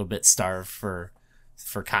you're a little bit starved for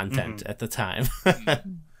content at the time.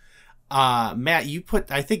 Matt,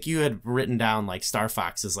 I think you had written down like Star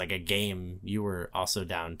Fox as like a game you were also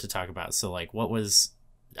down to talk about. So like,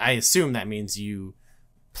 I assume that means you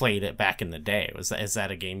played it back in the day. Is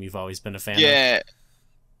that a game you've always been a fan of?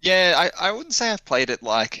 Yeah, I wouldn't say I've played it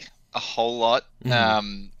like a whole lot.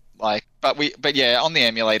 But yeah, on the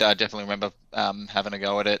emulator, I definitely remember having a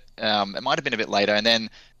go at it. It might have been a bit later, and then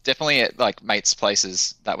definitely at like mates'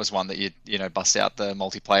 places, that was one that you know, bust out the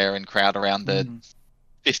multiplayer and crowd around the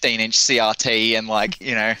 15-inch CRT, and like,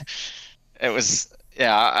 you know, it was,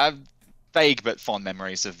 yeah, vague but fond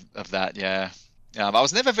memories of that. Yeah, I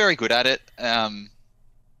was never very good at it.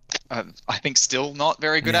 I think still not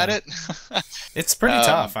very good at it. It's pretty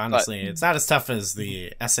tough, honestly. It's not as tough as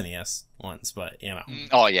the SNES ones, but you know.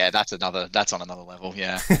 Oh yeah, that's on another level.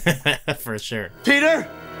 Yeah, for sure. Peter,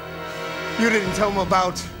 you didn't tell him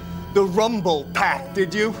about the Rumble Pack,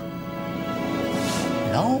 did you?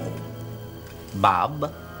 No.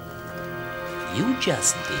 Bob, you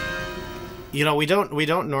just did. You know, we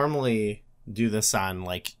don't normally do this on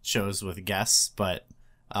like shows with guests, but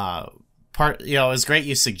it was great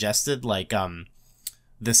you suggested like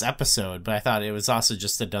this episode, but I thought it was also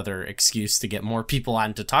just another excuse to get more people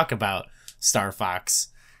on to talk about Star Fox.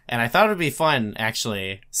 And I thought it would be fun,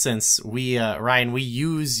 actually, since we Ryan, we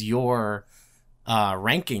use your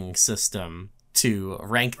ranking system to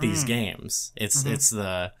rank these games. It's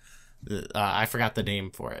the I forgot the name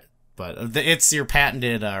for it, but it's your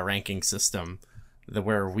patented ranking system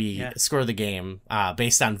where we score the game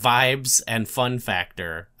based on vibes and fun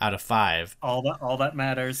factor out of 5. All that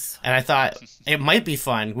matters. And I thought it might be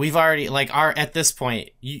fun. We've already at this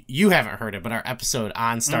point you haven't heard it, but our episode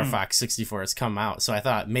on Star Fox 64 has come out. So I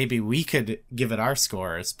thought maybe we could give it our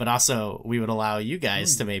scores, but also we would allow you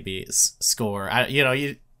guys to maybe score.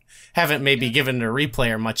 You haven't maybe given the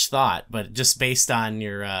replayer much thought, but just based on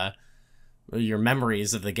your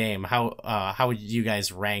memories of the game, how would you guys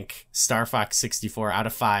rank Star Fox 64 out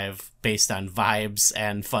of 5 based on vibes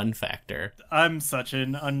and fun factor? I'm such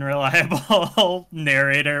an unreliable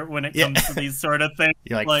narrator when it comes to these sort of things.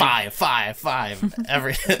 You're like 5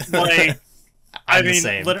 every like I mean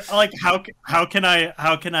same. Like how can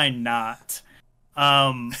I not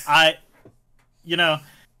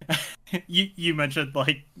you mentioned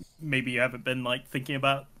like maybe you haven't been like thinking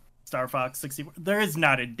about Star Fox 64. There is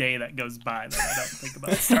not a day that goes by that I don't think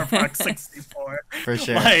about Star Fox 64. For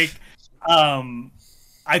sure. Like,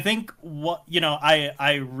 I think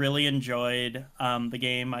I really enjoyed the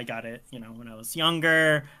game. I got it, when I was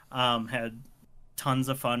younger. Had tons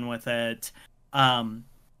of fun with it. And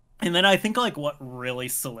then I think like what really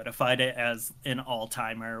solidified it as an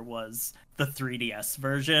all-timer was the 3DS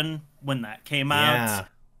version when that came out.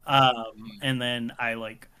 And then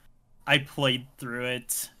I played through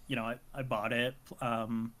it. I bought it,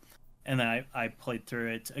 and then I played through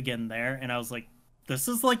it again there, and I was like, this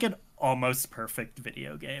is like an almost perfect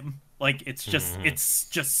video game. Like, it's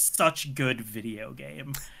just such good video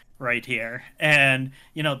game right here. And,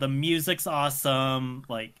 the music's awesome,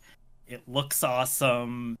 like, it looks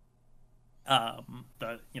awesome.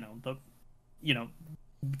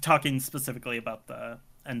 Talking specifically about the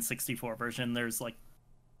N64 version, there's like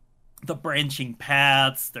the branching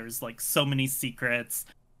paths, there's like so many secrets.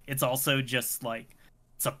 It's also just like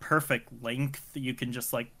it's a perfect length. You can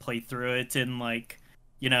just like play through it in a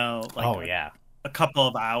couple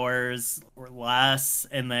of hours or less,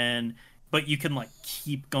 and then but you can like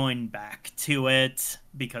keep going back to it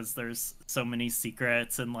because there's so many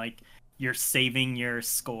secrets, and like you're saving your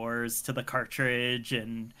scores to the cartridge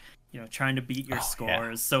and trying to beat your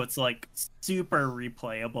scores. So it's like super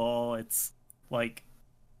replayable. It's like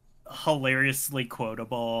hilariously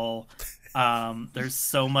quotable. There's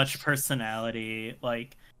so much personality,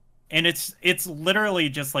 like, and it's literally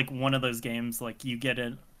just like one of those games like you get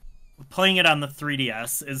it. Playing it on the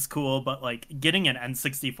 3DS is cool, but like getting an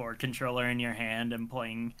N64 controller in your hand and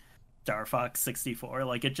playing Star Fox 64,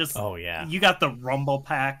 like it just you got the Rumble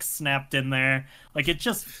Pack snapped in there, like it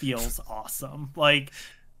just feels awesome. Like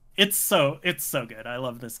it's so good. I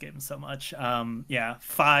love this game so much.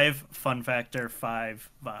 5 fun factor, 5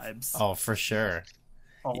 vibes. Oh, for sure.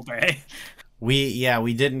 All day.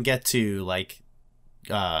 We didn't get to like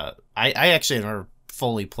I actually never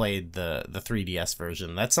fully played the 3DS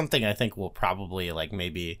version. That's something I think we'll probably like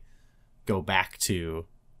maybe go back to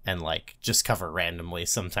and like just cover randomly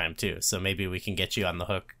sometime too. So maybe we can get you on the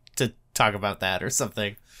hook to talk about that or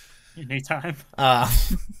something. Anytime.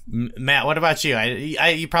 Matt, what about you?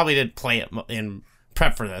 You probably didn't play it in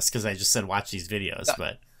prep for this because I just said watch these videos,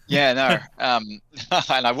 but yeah, no, and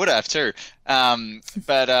I would have too. I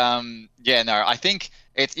think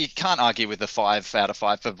you can't argue with the 5 out of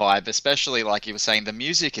 5 for vibe, especially like you were saying. The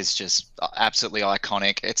music is just absolutely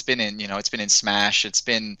iconic. It's been in Smash. It's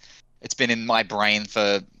been in my brain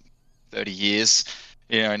for 30 years,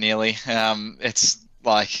 nearly. It's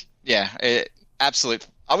like absolute.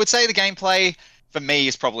 I would say the gameplay for me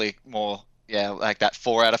is probably more like that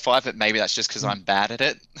 4 out of 5, but maybe that's just because I'm bad at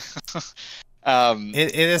it.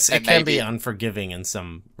 It can be unforgiving in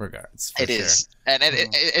some regards. It is, and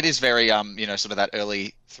it is very sort of that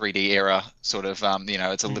early 3D era sort of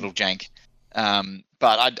it's a little jank,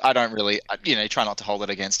 but I don't really try not to hold it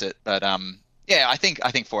against it, but Yeah, I think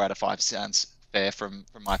 4 out of 5 sounds fair from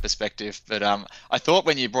my perspective. But I thought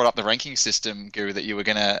when you brought up the ranking system, Goo, that you were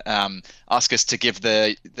gonna ask us to give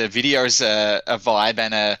the videos a vibe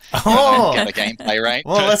and get a gameplay range.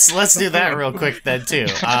 Well, let's do that real quick then too.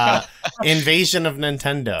 Invasion of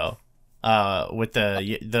Nintendo, with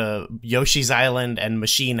the Yoshi's Island and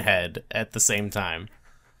Machine Head at the same time.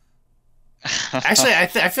 Actually,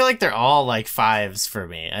 I feel like they're all like 5s for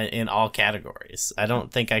me in all categories. I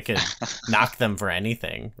don't think I could knock them for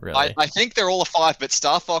anything, really. I think they're all a 5, but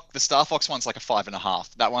the Star Fox one's like a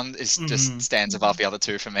 5.5. That one is just stands above the other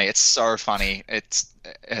two for me. It's so funny. It's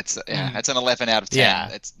an 11 out of 10.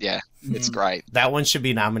 Yeah. It's great. That one should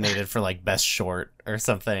be nominated for like best short or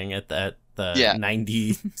something at the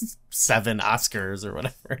 97 Oscars or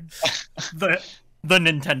whatever. The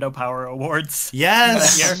Nintendo Power Awards.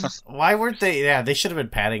 Yes. Why weren't they? Yeah, they should have been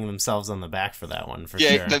patting themselves on the back for that one, for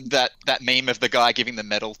sure. Yeah, that meme of the guy giving the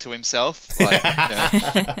medal to himself. Like,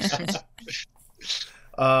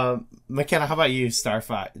 McKenna, how about you, Star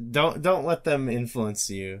Fox? Don't let them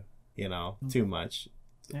influence you, too much.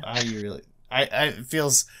 How you really? I it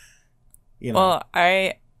feels, Well,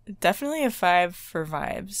 I definitely a 5 for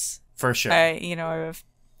vibes. For sure.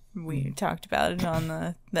 We talked about it on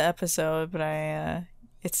the episode, but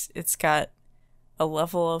it's got a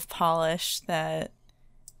level of polish that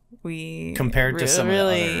we compared to some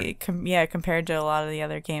compared to a lot of the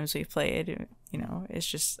other games we've played, it's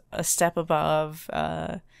just a step above.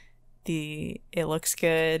 It looks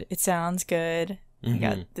good, it sounds good. You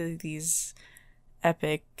got these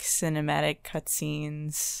epic cinematic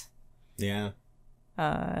cutscenes. Yeah.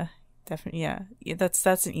 Definitely, yeah.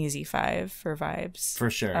 That's an easy 5 for vibes. For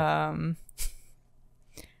sure.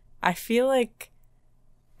 I feel like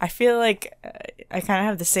I kind of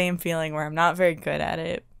have the same feeling where I'm not very good at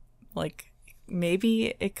it. Like,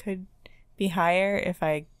 maybe it could be higher if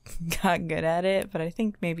I got good at it, but I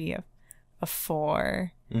think maybe a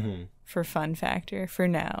 4 for fun factor for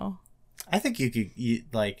now. I think it's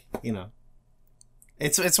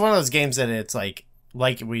one of those games that it's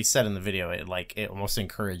like we said in the video, it almost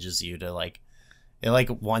encourages you to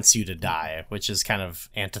it wants you to die, which is kind of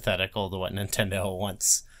antithetical to what Nintendo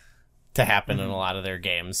wants to happen in a lot of their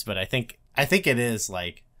games. But I think it is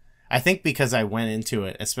I think because I went into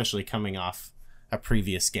it, especially coming off a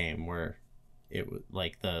previous game where it was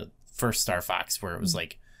like the first Star Fox, where it was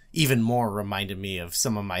even more reminded me of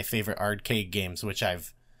some of my favorite arcade games, which I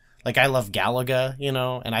love Galaga,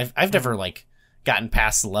 and I've never gotten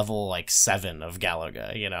past level 7 of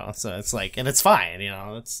Galaga, so it's and it's fine,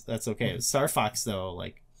 that's okay. Star Fox though,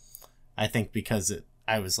 I think because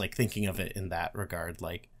I was thinking of it in that regard,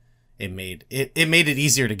 it made it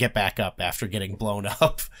easier to get back up after getting blown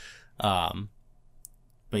up.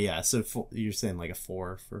 But yeah, so you're saying a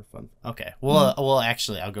 4 for fun. Okay, well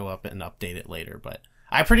actually I'll go up and update it later, but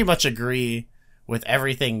I pretty much agree with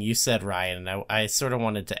everything you said, Ryan. And I sort of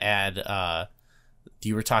wanted to add,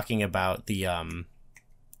 you were talking about the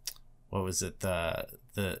what was it,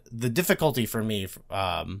 the difficulty for me,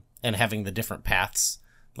 and having the different paths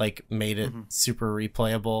made it super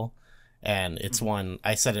replayable. And it's one,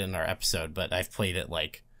 I said it in our episode, but I've played it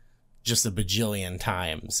just a bajillion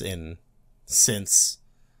times since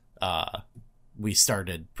we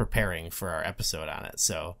started preparing for our episode on it.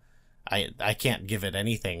 So I can't give it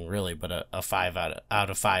anything really but a 5 out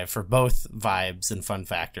of 5 for both vibes and fun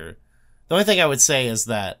factor. The only thing I would say is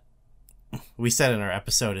that we said in our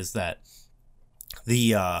episode is that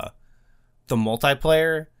the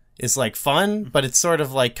multiplayer is fun, but it's sort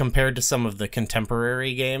of compared to some of the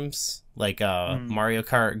contemporary games Mario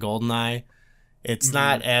Kart, GoldenEye. It's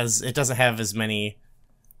not as, it doesn't have as many.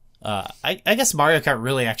 I guess Mario Kart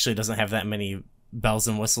really actually doesn't have that many bells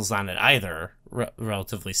and whistles on it either,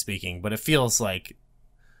 relatively speaking. But it feels like,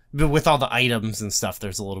 with all the items and stuff,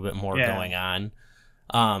 there's a little bit more going on.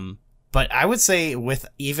 But I would say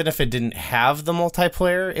even if it didn't have the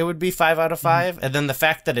multiplayer, it would be 5 out of 5. And then the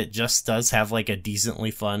fact that it just does have a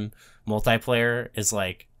decently fun multiplayer is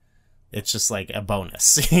it's just a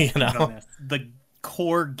bonus, The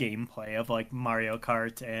core gameplay of Mario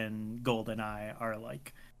Kart and GoldenEye are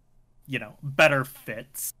better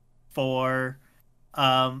fits for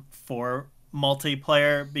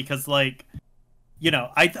multiplayer, because I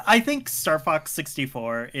think Star Fox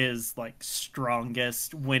 64 is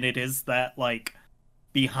strongest when it is that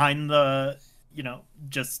behind the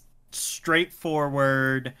just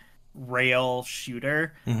straightforward rail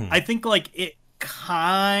shooter. I think it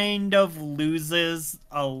kind of loses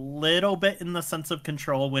a little bit in the sense of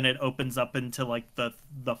control when it opens up into the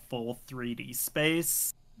full 3D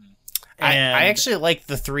space. I actually like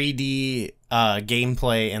the 3D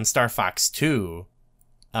gameplay in Star Fox 2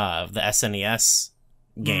 the SNES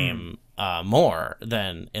game more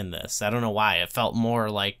than in this. I don't know why. It felt more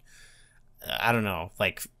like, I don't know,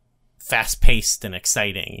 like fast-paced and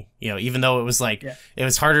exciting, even though it was like it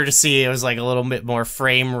was harder to see. It was like a little bit more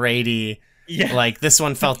frame ratey. Like this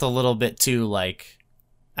one felt a little bit too like,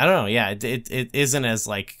 I don't know. It isn't as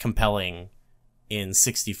like compelling in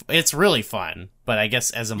 64. It's really fun, but I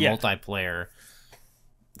guess as a multiplayer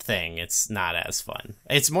thing, it's not as fun.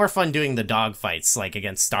 It's more fun doing the dog fights like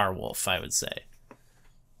against Star Wolf, I would say.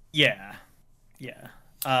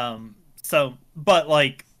 So, but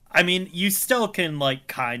like, I mean, you still can like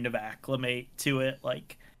kind of acclimate to it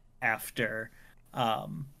like after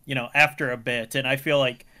after a bit, and I feel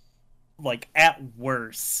like at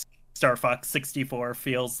worst Star Fox 64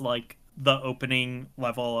 feels like the opening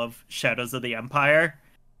level of Shadows of the Empire,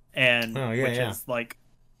 and which is like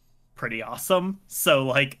pretty awesome. So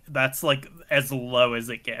like that's like as low as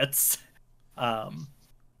it gets.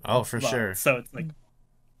 Sure. So it's like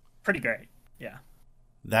pretty great.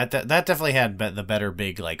 That definitely had the better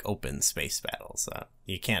big like open space battles.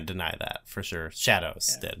 You can't deny that for sure.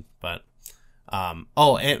 Shadows did, but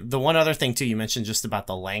the one other thing too you mentioned just about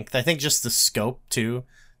the length. I think just the scope too.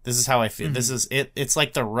 This is how I feel. This is it. It's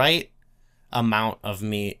like the right amount of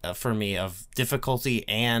for me of difficulty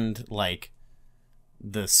and like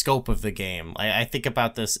the scope of the game. I think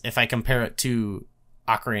about this if I compare it to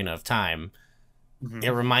Ocarina of Time.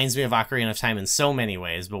 It reminds me of Ocarina of Time in so many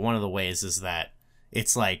ways, but one of the ways is that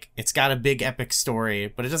it's like it's got a big epic story,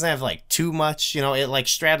 but it doesn't have like too much. It like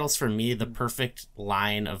straddles for me the perfect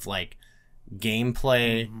line of like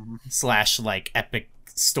gameplay / like epic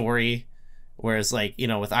story. Whereas like,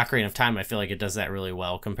 with Ocarina of Time, I feel like it does that really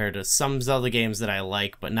well compared to some Zelda games that I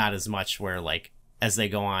like, but not as much, where like as they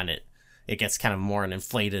go on, it gets kind of more an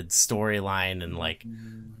inflated storyline and like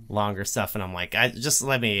longer stuff. And I'm like, I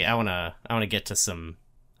want to get to some,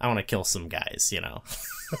 I want to kill some guys,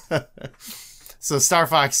 So Star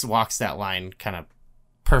Fox walks that line kind of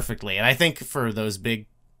perfectly. And I think for those big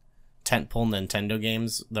tentpole Nintendo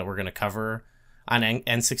games that we're going to cover on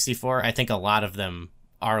N64, I think a lot of them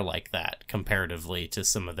are like that comparatively to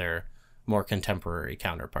some of their more contemporary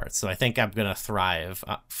counterparts. So I think I'm going to thrive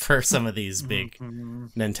for some of these big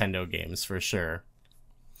Nintendo games for sure.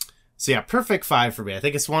 So yeah, perfect 5 for me. I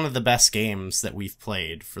think it's one of the best games that we've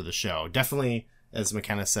played for the show. Definitely, as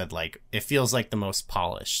McKenna said, like it feels like the most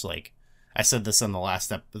polished. Like I said this on the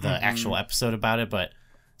last actual episode about it, but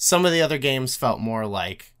some of the other games felt more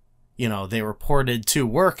like, they were ported to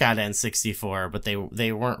work on N64, but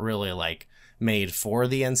they weren't really like made for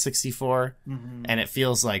the N64. And it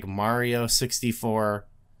feels like Mario 64,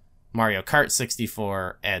 Mario Kart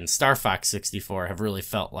 64, and Star Fox 64 have really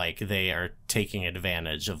felt like they are taking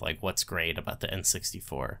advantage of like what's great about the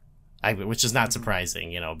N64, which is not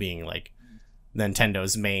surprising, being like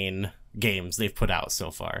Nintendo's main games they've put out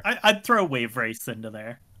so far. I'd throw Wave Race into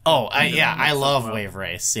there. I love Wave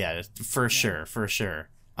Race. Yeah, for sure.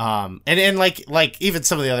 And like even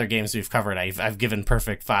some of the other games we've covered, I've given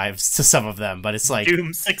perfect 5s to some of them, but it's like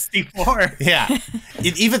Doom 64. Yeah,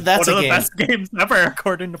 even that's one of a the game. best games ever,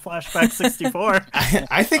 according to Flashback 64.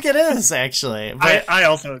 I think it is actually. But, I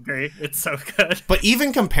also agree. It's so good. But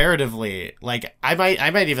even comparatively, like I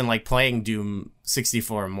might even like playing Doom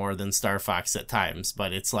 64 more than Star Fox at times.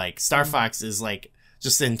 But it's like Star Fox is like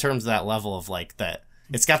just in terms of that level of like that.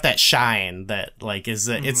 It's got that shine that like is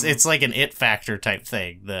it's like an it factor type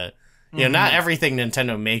thing. Not everything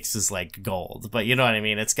Nintendo makes is like gold, but you know what I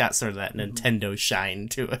mean. It's got sort of that Nintendo shine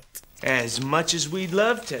to it. As much as we'd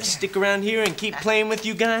love to stick around here and keep playing with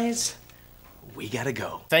you guys, we gotta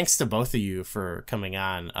go. Thanks to both of you for coming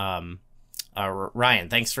on. Ryan,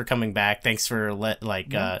 thanks for coming back. Thanks for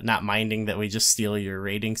not minding that we just steal your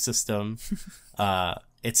rating system.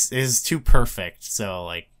 It is too perfect. So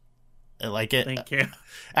like. I like it. Thank you.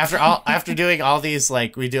 After doing all these,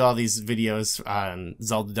 like we do all these videos on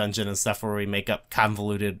Zelda Dungeon and stuff where we make up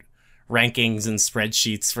convoluted rankings and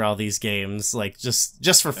spreadsheets for all these games, like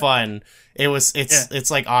just for fun.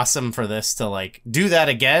 It's like awesome for this to like do that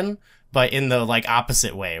again, but in the like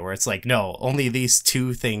opposite way where it's like, no, only these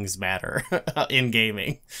 2 things matter in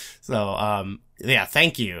gaming. So,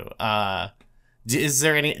 thank you. Is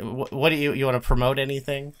there any, what do you want to promote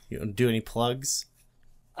anything? You want to do any plugs?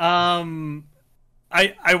 I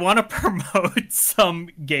want to promote some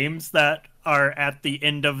games that are at the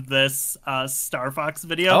end of this Star Fox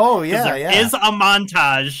video. Oh yeah, there is a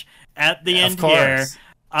montage at the end here.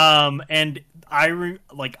 And I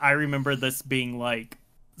remember this being like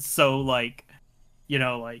so like,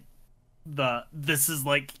 this is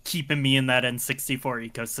like keeping me in that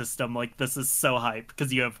N64 ecosystem. Like this is so hype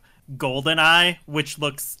because you have GoldenEye, which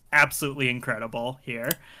looks absolutely incredible here.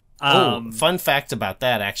 Fun fact about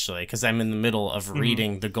that, actually, because I'm in the middle of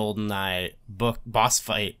reading the GoldenEye boss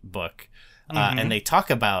fight book, and they talk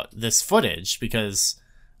about this footage because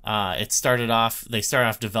they started off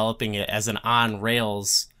developing it as an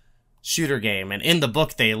on-rails shooter game, and in the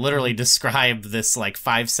book they literally describe this like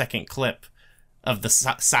 5-second clip of the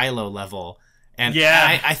silo level, and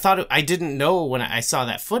I thought I didn't know when I saw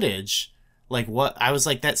that footage, like what I was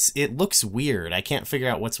like, it looks weird. I can't figure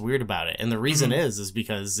out what's weird about it, and the reason is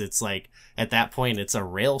because it's like at that point it's a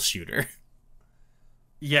rail shooter.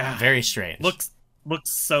 Yeah, very strange. Looks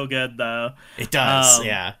so good though. It does.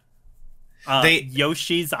 Yeah.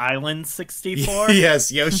 Yoshi's Island 64.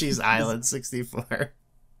 Yes, Yoshi's Island 64.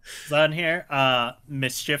 Is on here.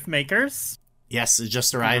 Mischief Makers. Yes, it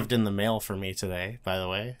just arrived in the mail for me today, by the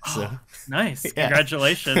way. So nice. Yeah.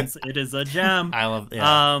 Congratulations. It is a gem. I love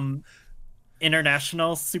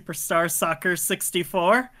International Superstar Soccer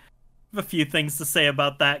 64. I have a few things to say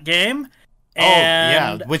about that game.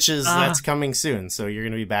 And, which is that's coming soon, so you're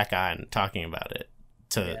going to be back on talking about it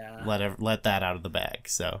to let that out of the bag.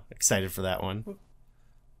 So excited for that one.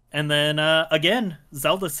 And then again,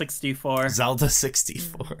 Zelda 64. Zelda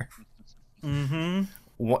 64. Mm-hmm.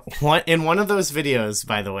 In one of those videos,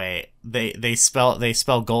 by the way, they spell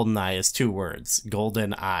GoldenEye as 2 words.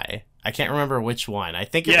 GoldenEye. I can't remember which one. I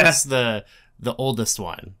think it was the oldest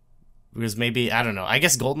one. Because maybe, I don't know. I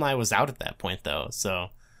guess GoldenEye was out at that point though. So,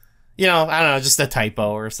 I don't know, just a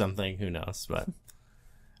typo or something. Who knows? But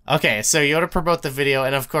okay, so you want to promote the video,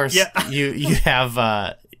 and of course you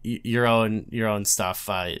have your own stuff.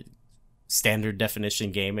 Standard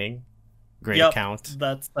definition gaming. Great account.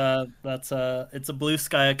 That's it's a Blue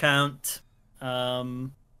Sky account.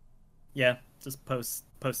 Just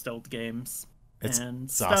post old games. It's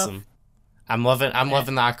stuff. Awesome. I'm loving the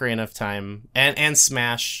Ocarina of Time and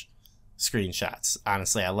Smash screenshots.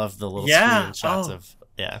 Honestly, I love the little screenshots of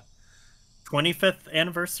 25th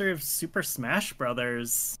anniversary of Super Smash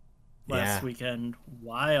Brothers last weekend.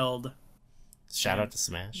 Wild. Shout out to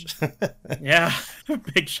Smash. Yeah,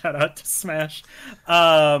 big shout out to Smash.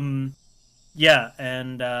 And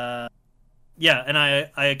I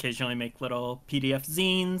occasionally make little PDF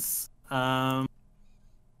zines.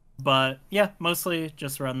 But yeah, mostly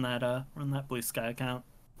just run that Blue Sky account.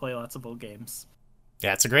 Play lots of old games.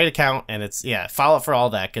 Yeah, it's a great account, and it's follow it for all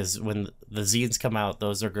that, because when the zines come out,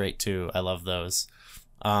 those are great too. I love those.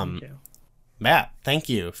 Thank you. Matt, thank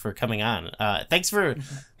you for coming on. Thanks for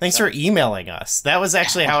emailing us. That was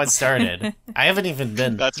actually how it started. I haven't even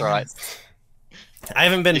been. That's right. I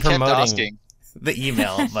haven't been promoting the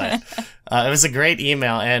email, but it was a great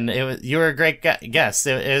email, and you were a great guest.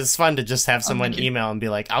 It was fun to just have someone email and be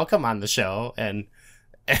like, "I'll come on the show," and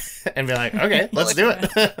be like, "Okay, let's do it."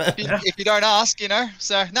 if you don't ask,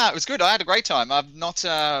 So no, it was good. I had a great time. I've not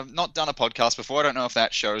done a podcast before. I don't know if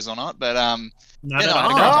that shows or not, but I had a great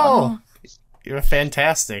time. You're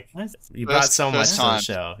fantastic. You brought so much to the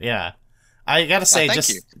show. Yeah. I gotta say,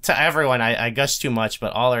 to everyone, I gush too much,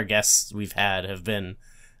 but all our guests we've had have been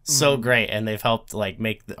so great, and they've helped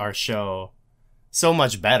make our show so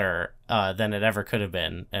much better than it ever could have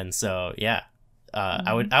been. And so,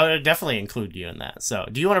 I would definitely include you in that. So,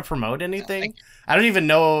 do you want to promote anything? I don't even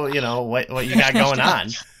know, what you got going on.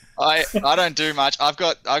 I don't do much. I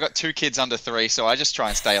got 2 kids under 3, so I just try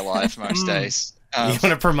and stay alive most days. You want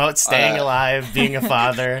to promote staying alive, being a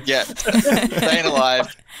father? Yeah, staying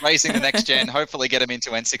alive, raising the next gen, hopefully get them into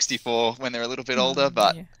N64 when they're a little bit older,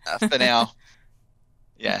 but for now,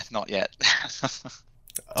 not yet.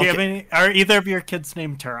 Do you have any? Are either of your kids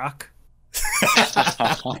named Turok? I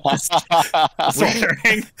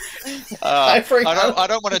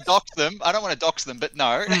don't want to dox them. But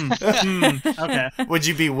no. Okay. Would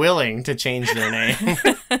you be willing to change their name?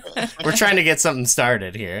 We're trying to get something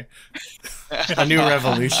started here. A new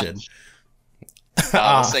revolution.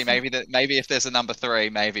 We'll see. Maybe if there's a number 3,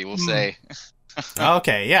 maybe we'll see.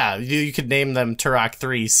 Okay, yeah, you could name them Turok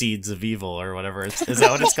 3 Seeds of Evil or whatever. Is that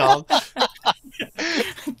what it's called?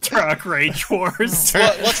 Turok Rage Wars.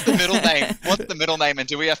 What's the middle name? And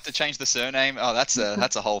do we have to change the surname? Oh, that's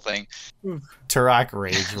a whole thing. Turok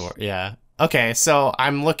Rage War. Yeah. Okay, so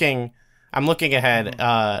I'm looking ahead.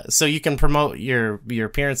 So you can promote your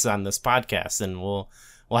appearance on this podcast, and we'll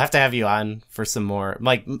have to have you on for some more,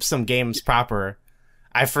 some games proper.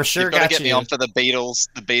 I for sure got to get me on for the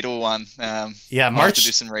Beetle one. March. Have to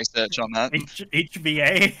do some research on that.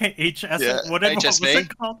 HVA, HS, what was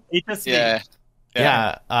it called? HSV.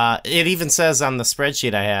 Yeah. It even says on the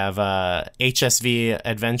spreadsheet I have HSV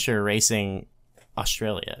Adventure Racing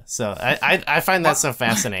Australia. So I find that so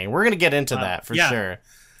fascinating. We're gonna get into that for sure.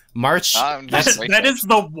 March. That is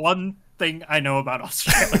the one thing I know about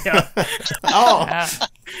Australia.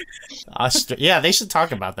 Yeah, they should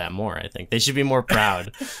talk about that more. I think they should be more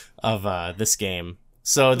proud of this game.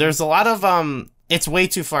 So there's a lot of it's way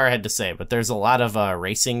too far ahead to say, but there's a lot of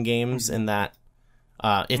racing games in that.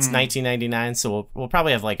 It's 1999, so we'll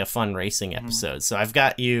probably have like a fun racing episode. So I've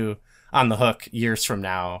got you on the hook years from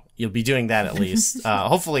now. You'll be doing that at least.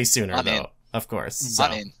 Hopefully sooner, though, of course. So.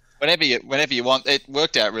 I'm in. Whenever you want. It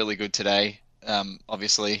worked out really good today,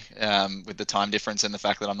 obviously, with the time difference and the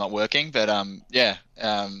fact that I'm not working. But yeah,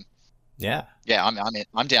 I'm in.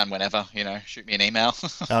 I'm down whenever. Shoot me an email.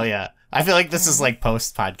 Oh yeah, I feel like this is like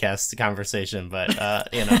post podcast conversation, but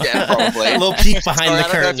yeah, probably a little peek behind the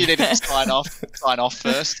curtain. I don't know if you need to sign off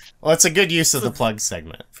first. Well, it's a good use of the plug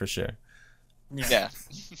segment for sure. Yeah.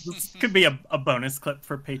 This could be a bonus clip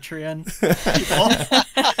for Patreon.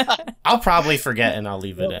 I'll probably forget and I'll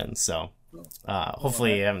leave it in. So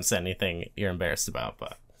hopefully you haven't said anything you're embarrassed about,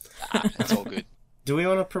 but it's all good. Do we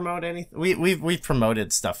want to promote anything? We've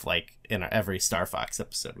promoted stuff like in every Star Fox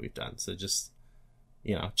episode we've done. So just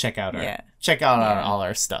check out all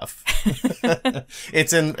our stuff.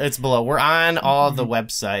 It's below. We're on all the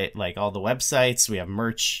websites. We have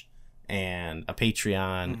merch and a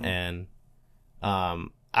Patreon and I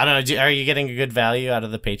don't know. Are you getting a good value out of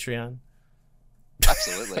the Patreon?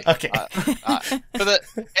 Absolutely. Okay. For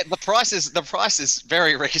the price is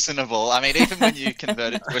very reasonable. I mean, even when you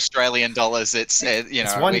convert it to Australian dollars, it's it's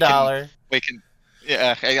 $1. We can.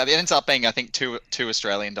 Yeah, it ends up being I think two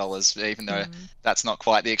Australian dollars, even though that's not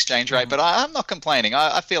quite the exchange rate. But I'm not complaining.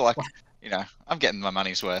 I feel like I'm getting my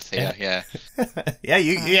money's worth here. Yeah.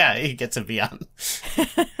 You get to be on.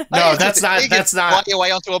 No, that's not. Fly your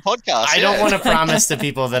way onto a podcast. I don't want to promise to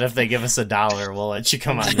people that if they give us $1, we'll let you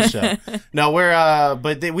come on the show. No,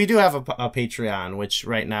 we do have a Patreon, which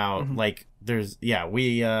right now, like,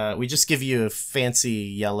 we just give you a fancy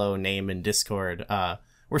yellow name in Discord.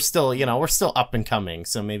 We're still up and coming,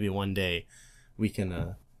 so maybe one day we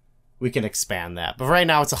can expand that. But right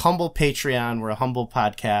now, it's a humble Patreon. We're a humble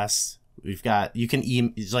podcast. You can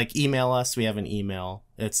email us. We have an email.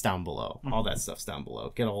 It's down below. All that stuff's down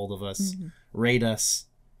below. Get a hold of us, rate us,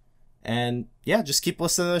 and just keep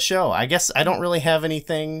listening to the show. I guess I don't really have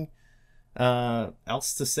anything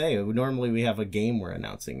else to say. Normally we have a game we're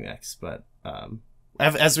announcing next, but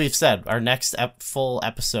as we've said, our next full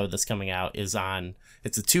episode that's coming out it's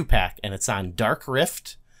a 2-pack, and it's on Dark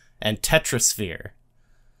Rift and Tetrasphere.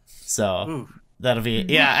 So. Ooh. That'll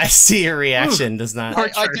be I see your reaction. Does not.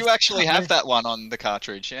 I do actually have that one on the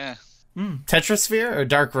cartridge. Yeah. Tetrasphere or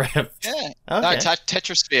Dark Rift? Yeah. Okay. No,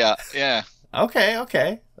 Tetrasphere. Yeah.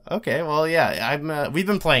 Okay. Well, yeah. We've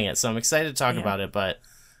been playing it, so I'm excited to talk about it, but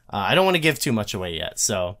I don't want to give too much away yet.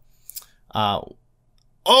 So, the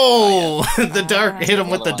dark hit him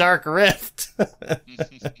with the Dark Rift.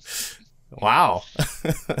 Wow.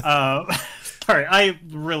 Sorry, I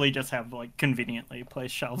really just have conveniently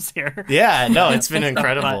placed shelves here. Yeah, no, it's been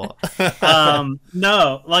incredible.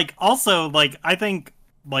 No, also I think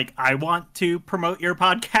I want to promote your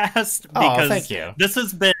podcast because thank you. This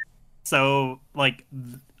has been so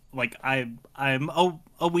I'm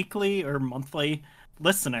a weekly or monthly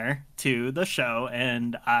listener to the show,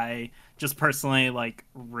 and I just personally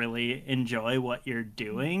really enjoy what you're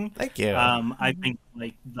doing. Thank you. I think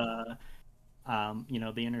the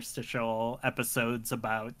the interstitial episodes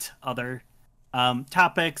about other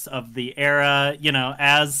topics of the era,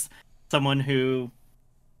 as someone who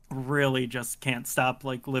really just can't stop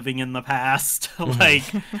living in the past,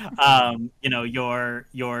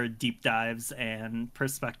 your deep dives and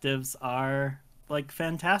perspectives are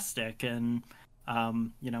fantastic, and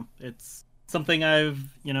it's something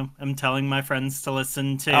I'm telling my friends to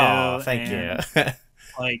listen to. Oh, thank you.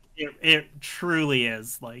 It truly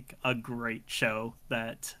is a great show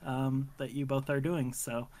that you both are doing.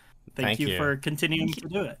 So thank you for continuing to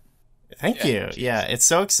do it. Thank you. Yeah, it's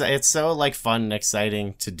so it's so fun and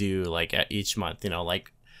exciting to do each month.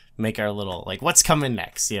 Make our little what's coming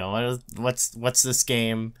next. What's this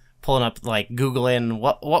game? Pulling up Googling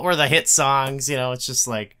what were the hit songs. It's just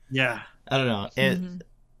I don't know it.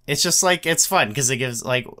 It's just it's fun because it gives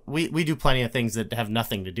we do plenty of things that have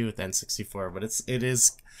nothing to do with N64, but it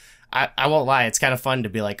is I won't lie, it's kind of fun to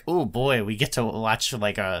be oh boy, we get to watch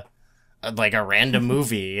a random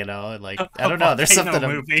movie, I don't know, there's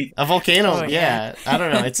something a volcano, yeah, I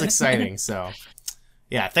don't know, it's exciting. So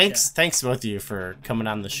thanks both of you for coming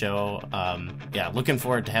on the show. Looking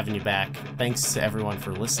forward to having you back. Thanks to everyone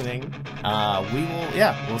for listening.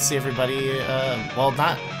 We'll see everybody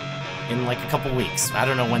not in a couple weeks. I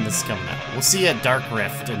don't know when this is coming out. We'll see you at Dark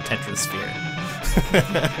Rift and Tetrasphere.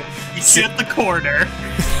 You see at the corner.